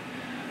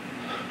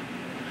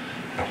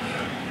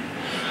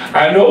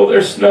 I know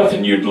there's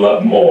nothing you'd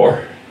love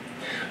more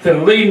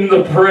than leading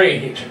the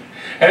parade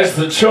as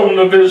the children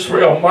of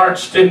Israel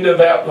marched into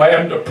that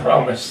land of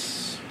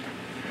promise.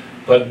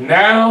 But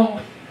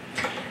now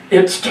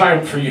it's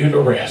time for you to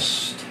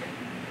rest.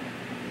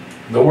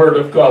 The Word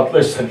of God,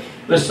 listen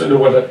to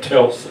what it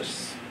tells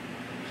us.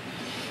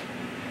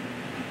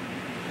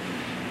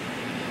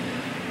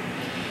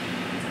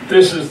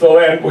 This is the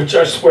land which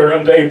I swear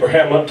unto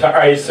Abraham, unto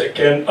Isaac,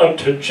 and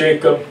unto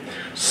Jacob,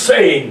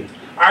 saying,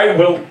 I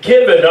will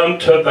give it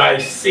unto thy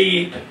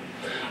seed.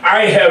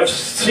 I have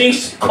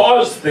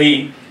caused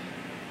thee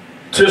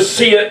to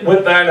see it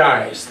with thine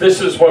eyes.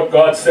 This is what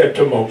God said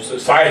to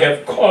Moses. I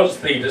have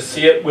caused thee to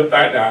see it with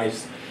thine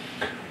eyes.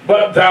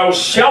 But thou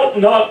shalt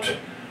not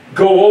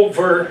go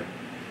over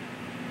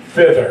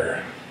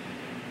thither.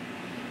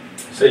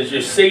 It says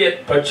you see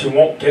it, but you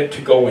won't get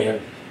to go in.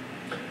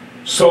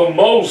 So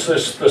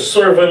Moses, the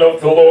servant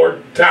of the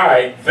Lord,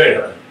 died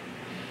there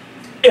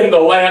in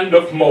the land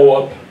of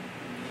Moab,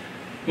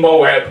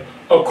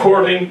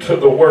 according to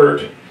the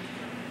word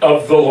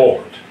of the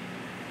Lord.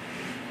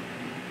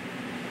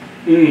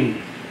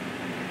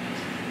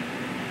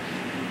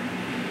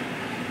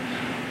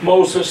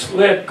 Moses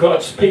led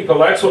God's people.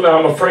 That's what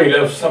I'm afraid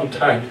of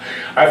sometimes.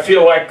 I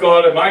feel like,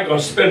 God, am I going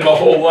to spend my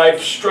whole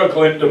life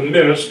struggling to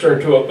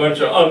minister to a bunch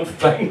of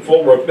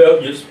unthankful,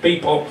 rebellious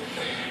people?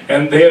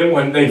 And then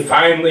when they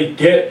finally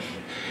get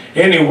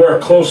anywhere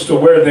close to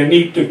where they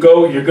need to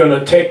go, you're going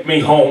to take me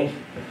home.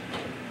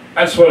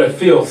 That's what it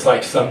feels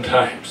like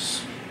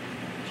sometimes.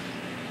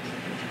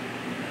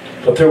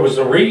 But there was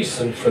a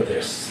reason for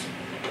this.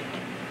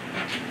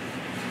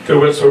 There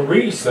was a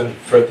reason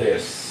for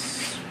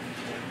this.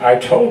 I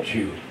told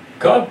you,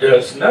 God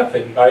does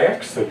nothing by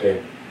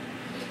accident.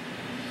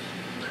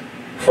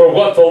 For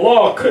what the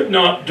law could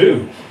not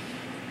do.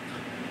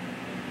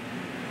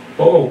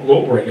 Oh,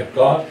 glory to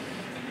God.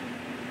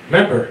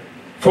 Remember,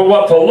 for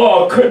what the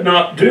law could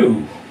not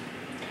do,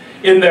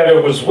 in that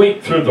it was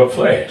weak through the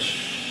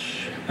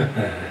flesh.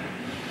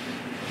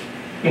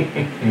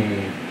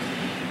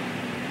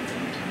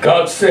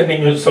 God,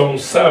 sending his own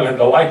Son in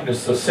the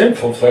likeness of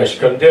sinful flesh,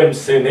 condemned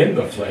sin in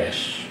the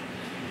flesh.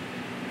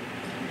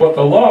 What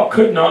the law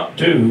could not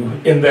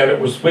do, in that it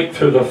was weak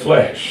through the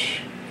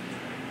flesh.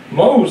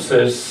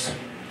 Moses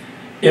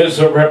is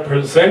a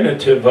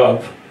representative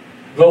of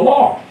the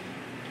law.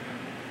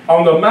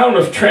 On the Mount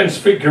of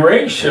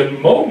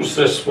Transfiguration,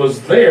 Moses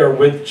was there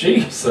with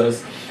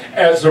Jesus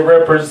as a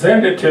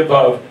representative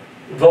of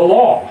the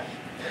law.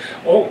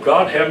 Oh,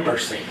 God have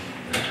mercy.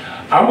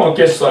 I'm going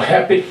to get so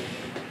happy.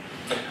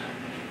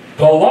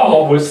 The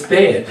law was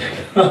dead.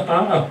 The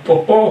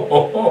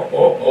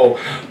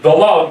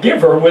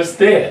lawgiver was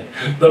dead.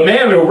 The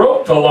man who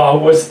wrote the law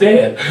was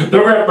dead.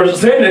 The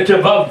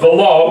representative of the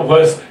law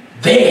was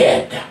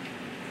dead.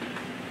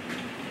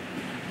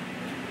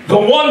 The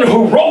one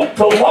who wrote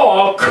the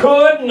law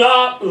could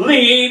not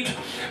lead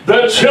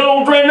the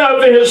children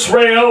of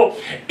Israel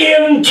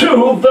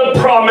into the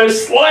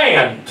promised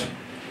land.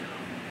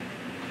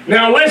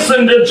 Now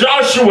listen to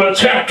Joshua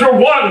chapter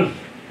 1,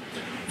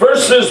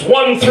 verses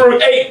 1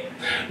 through 8.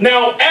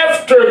 Now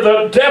after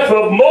the death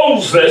of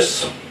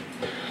Moses,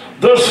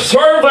 the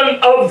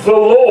servant of the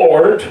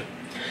Lord,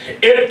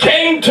 it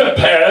came to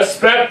pass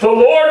that the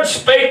Lord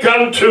spake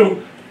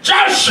unto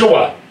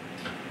Joshua,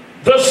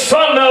 the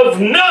son of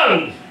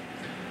Nun,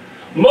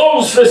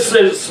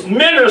 Moses'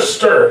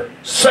 minister,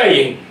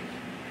 saying,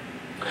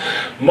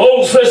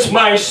 Moses,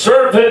 my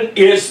servant,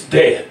 is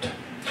dead.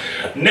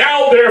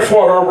 Now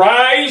therefore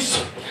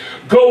arise,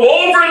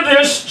 go over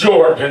this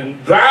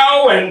Jordan,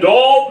 thou and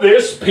all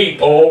this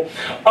people,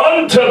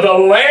 unto the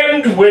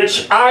land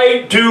which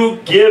I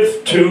do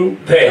give to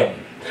them,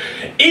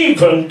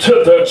 even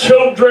to the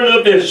children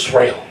of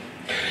Israel.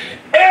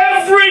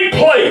 Every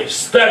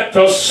place that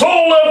the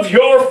sole of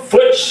your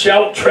foot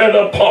shall tread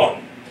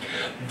upon,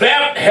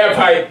 that have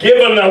I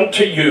given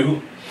unto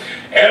you,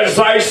 as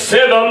I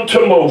said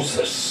unto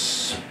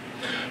Moses.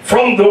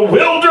 From the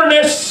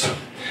wilderness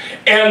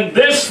and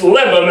this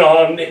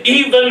Lebanon,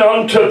 even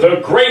unto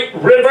the great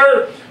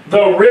river,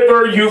 the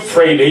river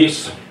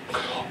Euphrates,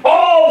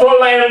 all the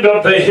land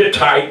of the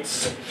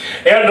Hittites,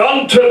 and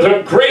unto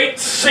the great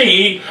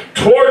sea,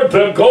 toward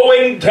the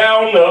going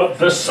down of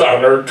the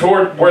sun, or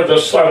toward where the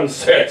sun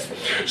sets,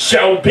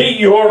 shall be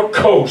your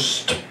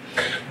coast.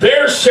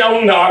 There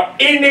shall not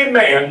any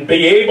man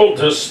be able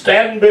to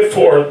stand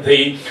before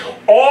thee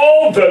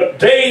all the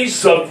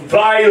days of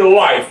thy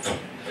life.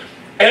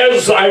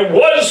 As I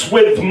was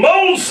with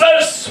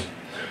Moses,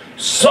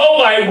 so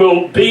I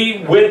will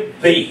be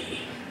with thee.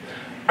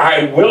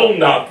 I will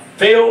not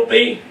fail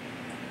thee,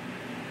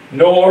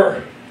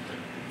 nor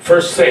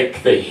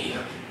forsake thee.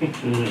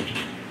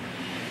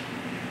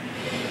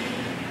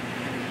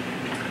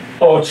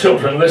 Oh,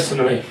 children, listen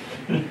to me.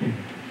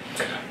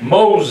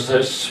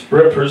 Moses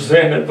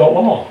represented the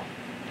law.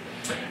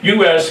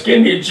 You ask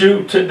any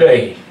Jew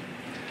today,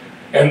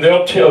 and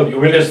they'll tell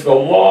you it is the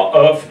law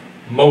of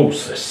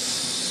Moses.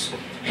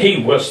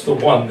 He was the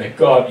one that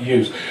God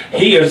used.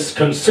 He is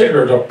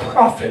considered a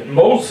prophet.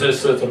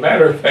 Moses, as a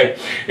matter of fact,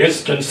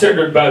 is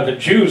considered by the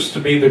Jews to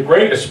be the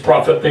greatest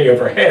prophet they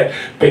ever had,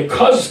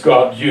 because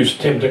God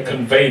used him to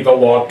convey the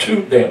law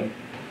to them.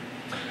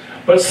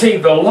 But see,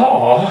 the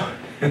law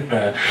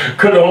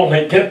could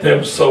only get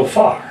them so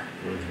far.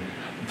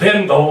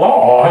 Then the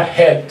law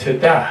had to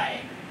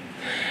die.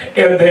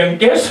 And then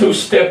guess who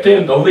stepped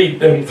in to lead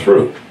them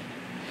through?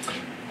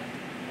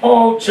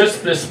 Oh,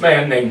 just this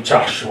man named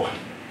Joshua.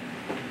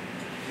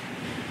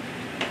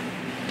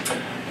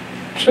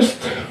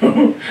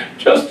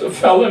 Just a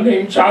fella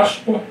named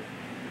Joshua.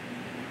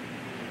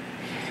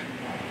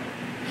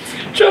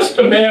 Just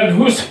a man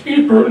whose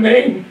Hebrew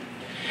name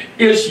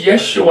is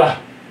Yeshua.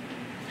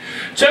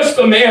 Just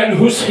a man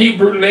whose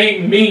Hebrew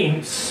name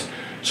means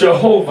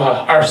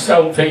Jehovah, our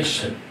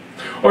salvation.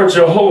 Or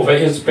Jehovah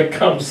has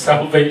become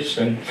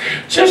salvation.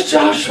 Just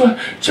Joshua.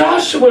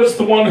 Joshua is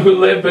the one who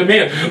led them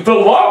in. The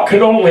law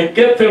could only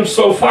get them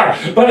so far,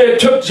 but it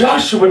took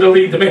Joshua to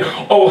lead them in.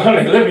 Oh,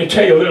 honey, let me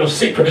tell you a little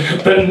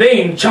secret. The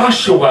name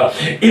Joshua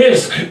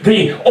is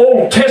the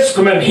Old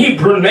Testament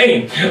Hebrew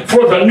name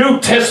for the New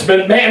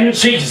Testament man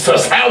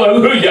Jesus.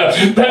 Hallelujah.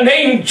 The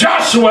name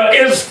Joshua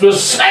is the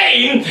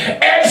same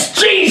as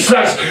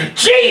Jesus.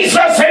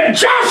 Jesus and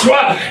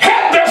Joshua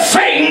had the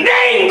same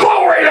name.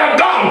 Glory to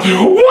God.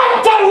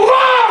 What the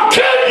law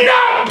could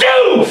not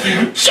do,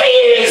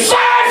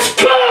 Jesus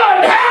could.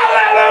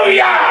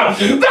 Hallelujah.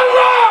 The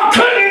law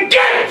couldn't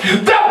get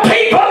the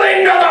people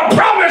into the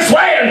promised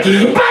land,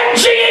 but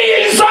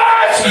Jesus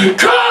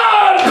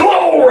could.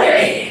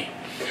 Glory.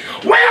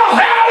 Well,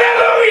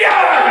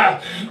 hallelujah.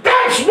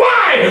 That's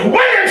why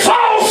when it's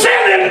all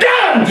said and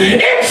done,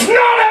 it's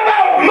not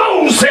about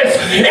Moses.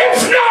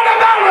 It's not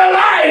about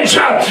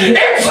Elijah.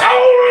 It's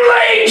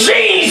only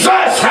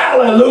Jesus.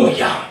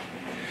 Hallelujah.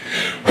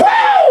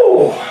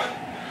 Woo!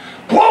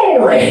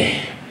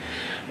 Glory!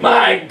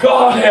 My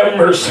God, have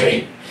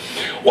mercy.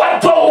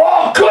 What the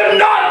law could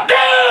not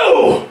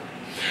do!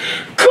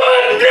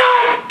 Could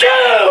not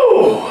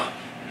do!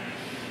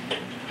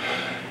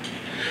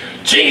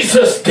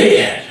 Jesus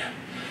did.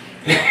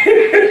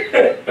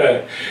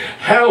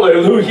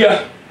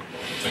 Hallelujah.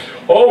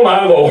 Oh,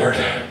 my Lord.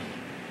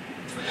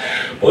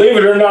 Believe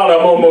it or not,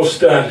 I'm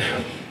almost done.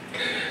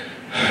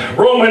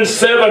 Romans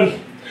 7,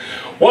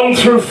 1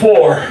 through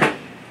 4.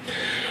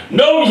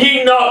 Know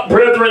ye not,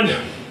 brethren,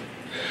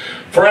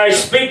 for I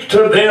speak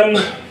to them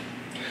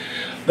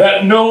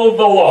that know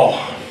the law,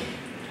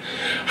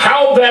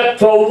 how that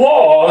the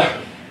law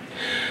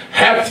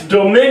hath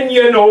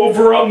dominion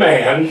over a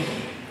man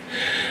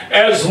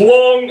as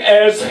long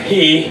as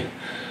he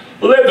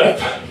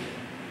liveth.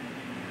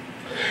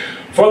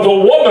 For the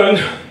woman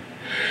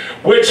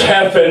which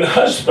hath an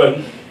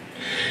husband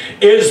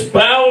is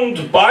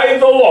bound by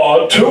the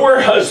law to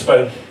her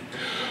husband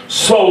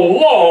so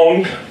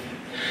long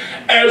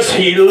as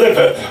he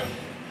liveth.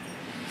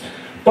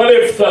 But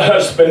if the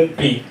husband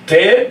be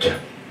dead,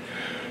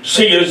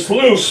 she is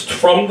loosed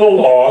from the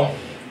law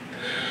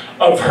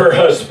of her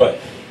husband.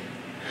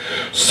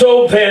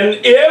 So then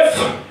if,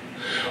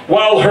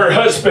 while her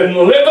husband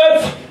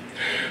liveth,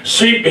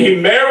 she be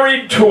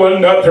married to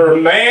another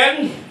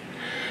man,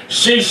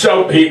 she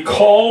shall be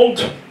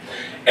called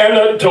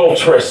an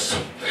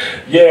adulteress.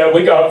 Yeah,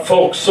 we got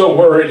folks so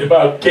worried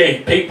about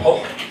gay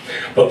people,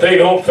 but they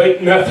don't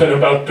think nothing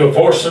about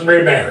divorce and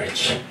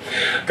remarriage.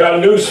 Got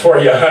news for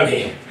you,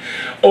 honey.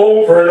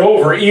 Over and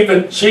over,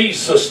 even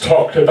Jesus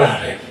talked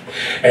about it.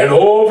 And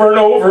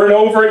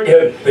over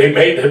again, they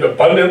made it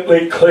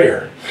abundantly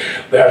clear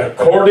that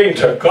according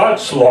to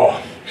God's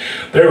law,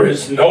 there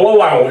is no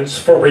allowance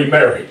for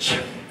remarriage.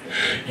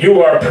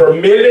 You are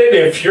permitted,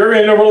 if you're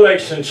in a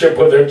relationship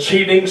with a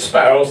cheating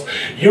spouse,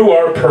 you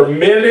are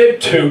permitted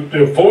to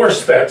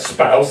divorce that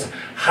spouse.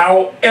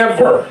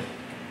 However,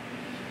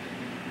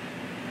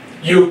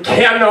 you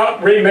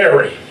cannot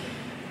remarry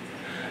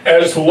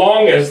as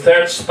long as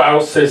that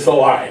spouse is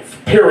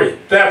alive. Period.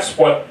 That's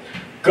what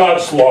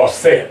God's law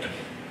said.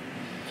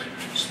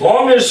 As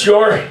long as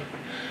your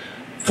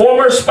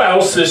former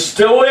spouse is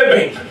still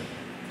living,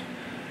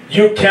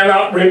 you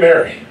cannot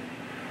remarry.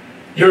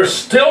 You're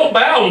still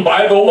bound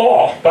by the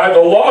law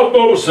of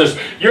Moses.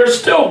 You're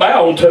still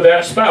bound to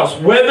that spouse.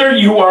 Whether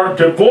you are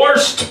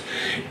divorced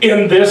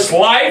in this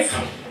life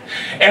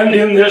and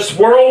in this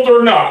world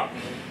or not.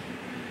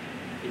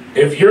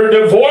 If you're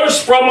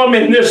divorced from them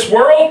in this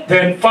world,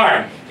 then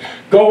fine.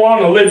 Go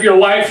on and live your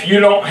life.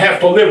 You don't have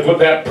to live with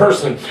that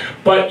person.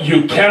 But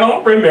you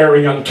cannot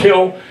remarry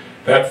until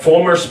that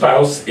former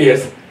spouse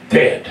is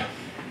dead.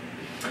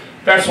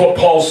 That's what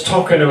Paul's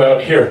talking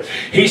about here.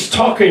 He's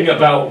talking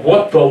about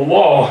what the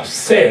law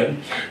said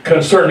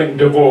concerning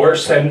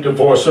divorce and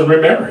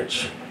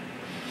remarriage.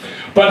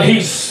 But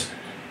he's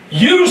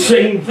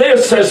using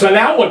this as an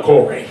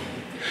allegory.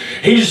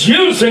 He's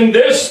using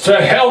this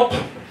to help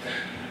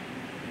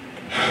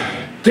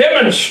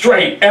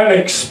demonstrate and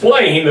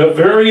explain a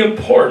very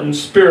important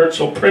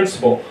spiritual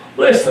principle.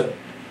 Listen.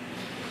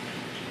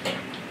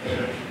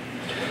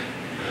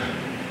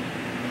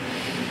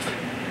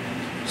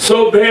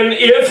 So then,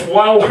 if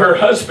while her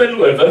husband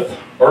liveth,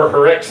 or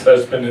her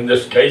ex-husband in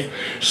this case,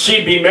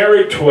 she be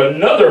married to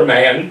another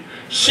man,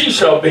 she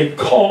shall be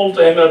called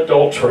an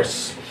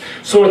adulteress.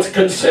 So it's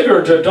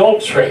considered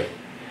adultery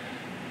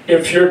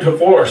if you're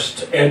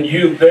divorced and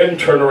you then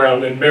turn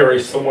around and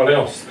marry someone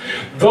else.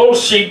 Though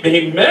she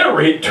be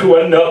married to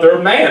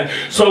another man.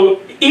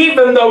 So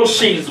even though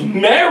she's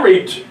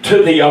married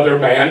to the other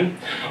man,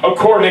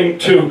 according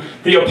to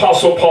the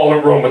Apostle Paul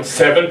in Romans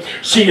 7,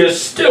 she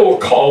is still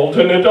called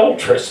an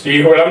adulteress. Do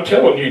you hear what I'm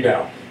telling you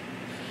now?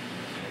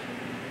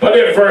 But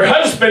if her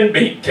husband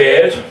be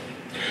dead,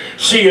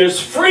 she is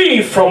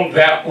free from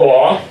that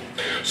law,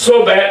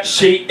 so that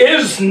she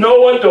is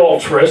no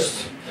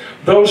adulteress,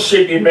 though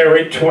she be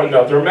married to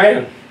another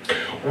man.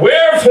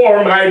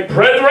 Wherefore, my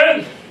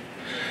brethren,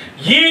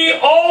 ye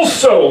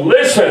also,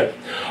 listen,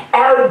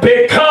 are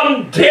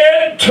become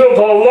dead to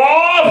the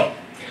law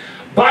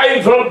by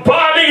the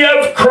body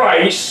of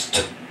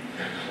Christ,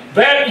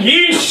 that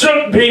ye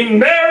should be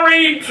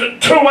married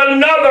to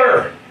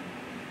another,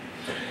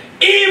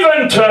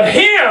 even to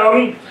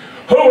him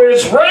who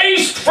is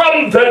raised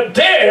from the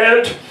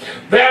dead,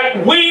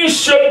 that we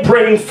should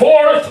bring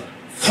forth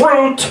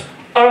fruit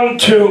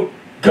unto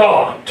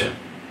God.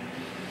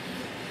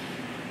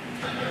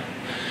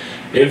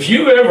 If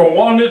you ever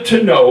wanted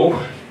to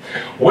know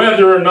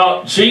whether or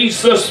not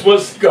Jesus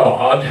was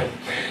God,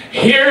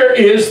 here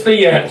is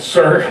the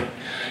answer.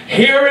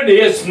 Here it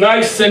is,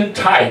 nice and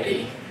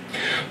tidy.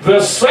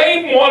 The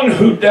same one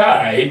who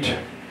died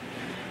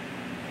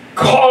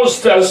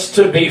caused us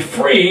to be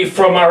free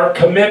from our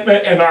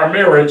commitment and our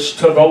marriage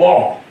to the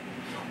law.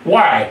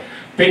 Why?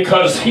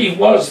 Because he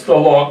was the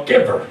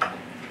lawgiver.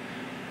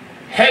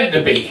 Had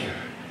to be.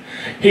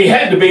 He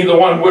had to be the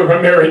one we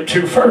were married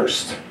to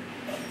first.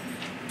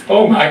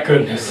 Oh my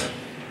goodness.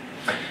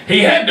 He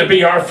had to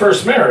be our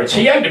first marriage.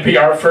 He had to be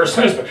our first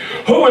husband.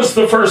 Who was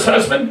the first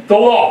husband? The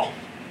law.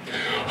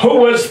 Who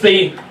was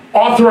the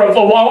author of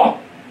the law?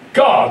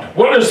 God.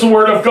 What is the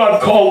Word of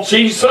God called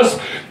Jesus?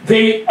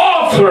 The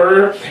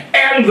author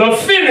and the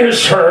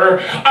finisher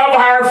of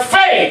our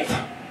faith.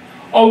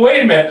 Oh,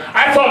 wait a minute.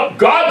 I thought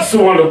God's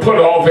the one who put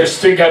all this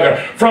together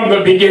from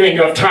the beginning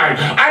of time.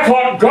 I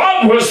thought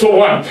God was the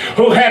one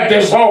who had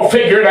this all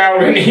figured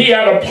out and he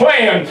had a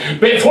plan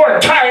before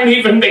time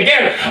even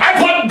began. I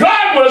thought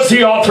God was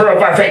the author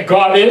of our faith.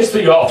 God is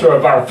the author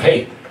of our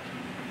faith.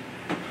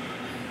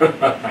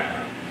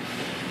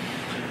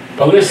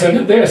 But listen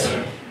to this.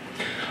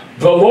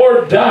 The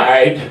Lord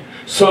died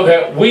so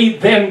that we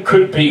then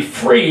could be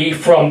free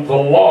from the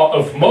law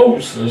of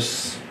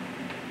Moses.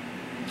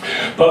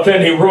 But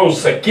then he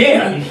rose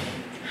again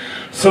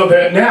so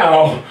that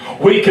now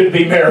we could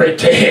be married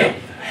to him.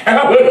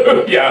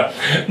 Hallelujah.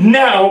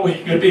 Now we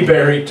could be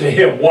married to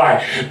him.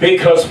 Why?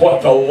 Because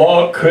what the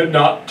law could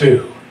not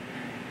do,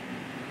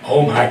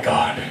 oh my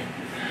God,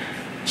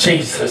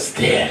 Jesus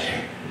did.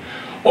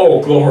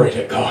 Oh, glory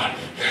to God.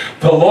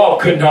 The law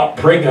could not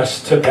bring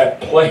us to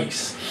that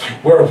place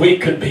where we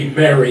could be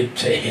married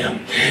to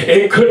him.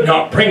 It could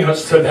not bring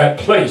us to that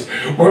place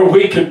where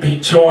we could be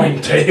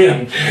joined to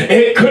him.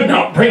 It could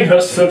not bring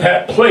us to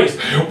that place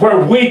where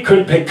we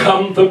could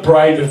become the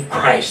bride of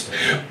Christ.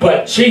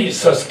 But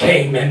Jesus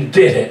came and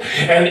did it.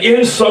 And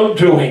in so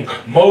doing,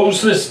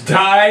 Moses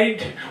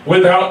died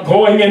without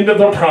going into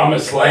the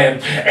promised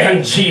land,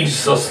 and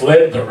Jesus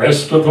led the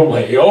rest of the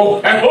way.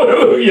 Oh,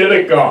 hallelujah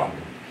to God.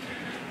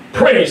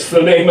 Praise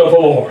the name of the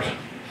Lord.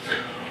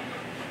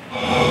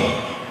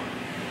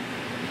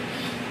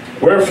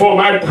 Wherefore,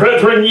 my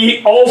brethren,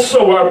 ye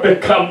also are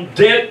become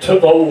dead to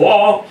the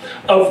law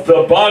of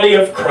the body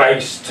of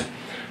Christ,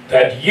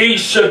 that ye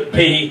should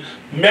be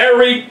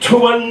married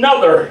to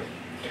another,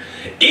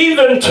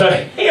 even to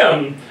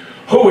him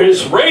who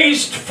is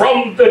raised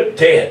from the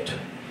dead,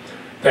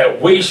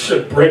 that we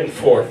should bring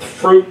forth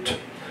fruit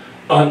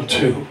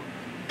unto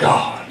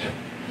God.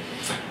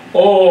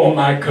 Oh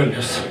my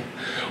goodness.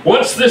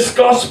 What's this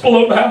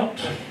gospel about?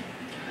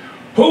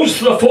 Who's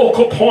the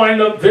focal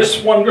point of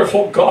this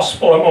wonderful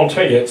gospel? I'm going to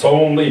tell you, it's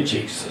only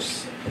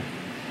Jesus.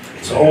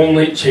 It's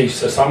only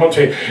Jesus. I'm going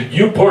to tell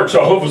you, you poor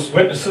Jehovah's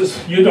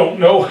Witnesses, you don't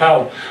know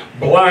how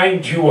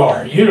blind you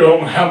are. You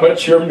don't know how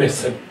much you're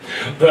missing.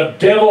 The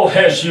devil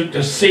has you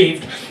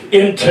deceived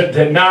into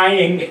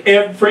denying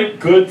every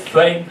good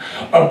thing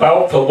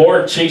about the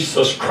Lord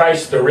Jesus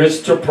Christ there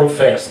is to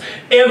profess.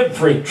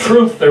 Every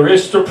truth there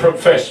is to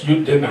profess,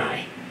 you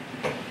deny.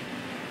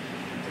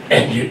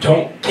 And you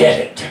don't get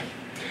it.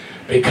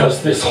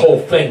 Because this whole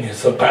thing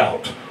is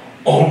about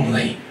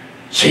only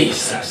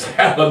Jesus.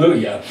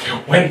 Hallelujah.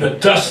 When the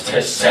dust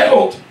has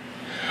settled,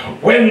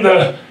 when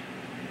the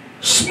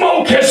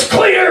smoke has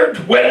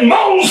cleared, when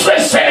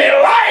Moses and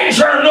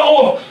Elijah are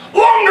no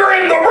longer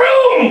in the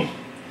room,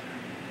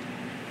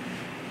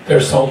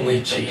 there's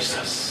only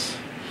Jesus.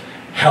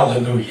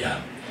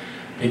 Hallelujah.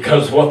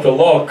 Because what the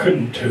law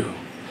couldn't do,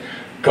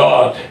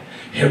 God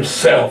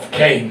himself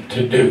came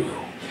to do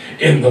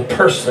in the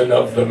person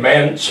of the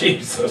man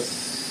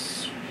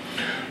Jesus,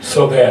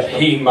 so that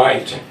he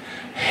might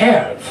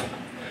have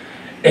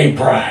a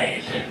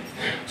bride,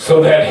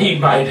 so that he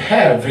might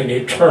have an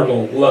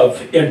eternal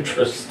love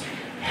interest.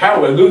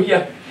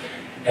 Hallelujah.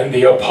 And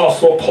the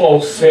Apostle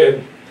Paul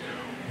said,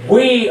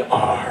 we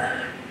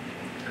are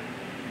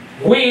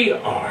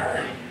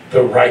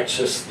the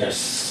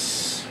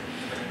righteousness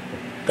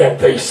that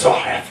they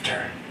sought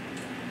after.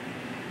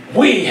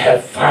 We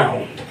have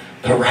found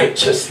the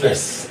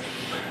righteousness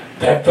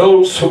that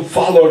those who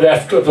followed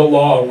after the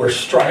law were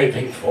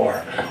striving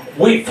for.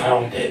 We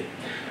found it.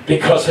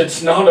 Because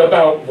it's not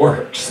about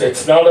works.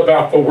 It's not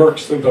about the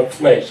works of the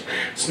flesh.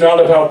 It's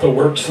not about the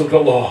works of the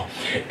law.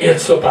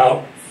 It's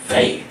about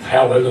faith.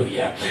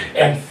 Hallelujah.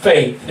 And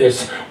faith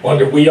is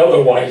what we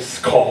otherwise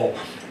call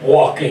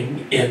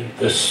walking in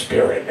the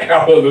Spirit.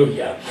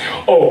 Hallelujah.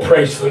 Oh,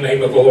 praise the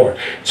name of the Lord.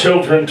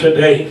 Children,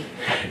 today,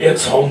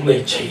 it's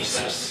only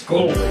Jesus.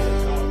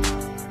 Glory.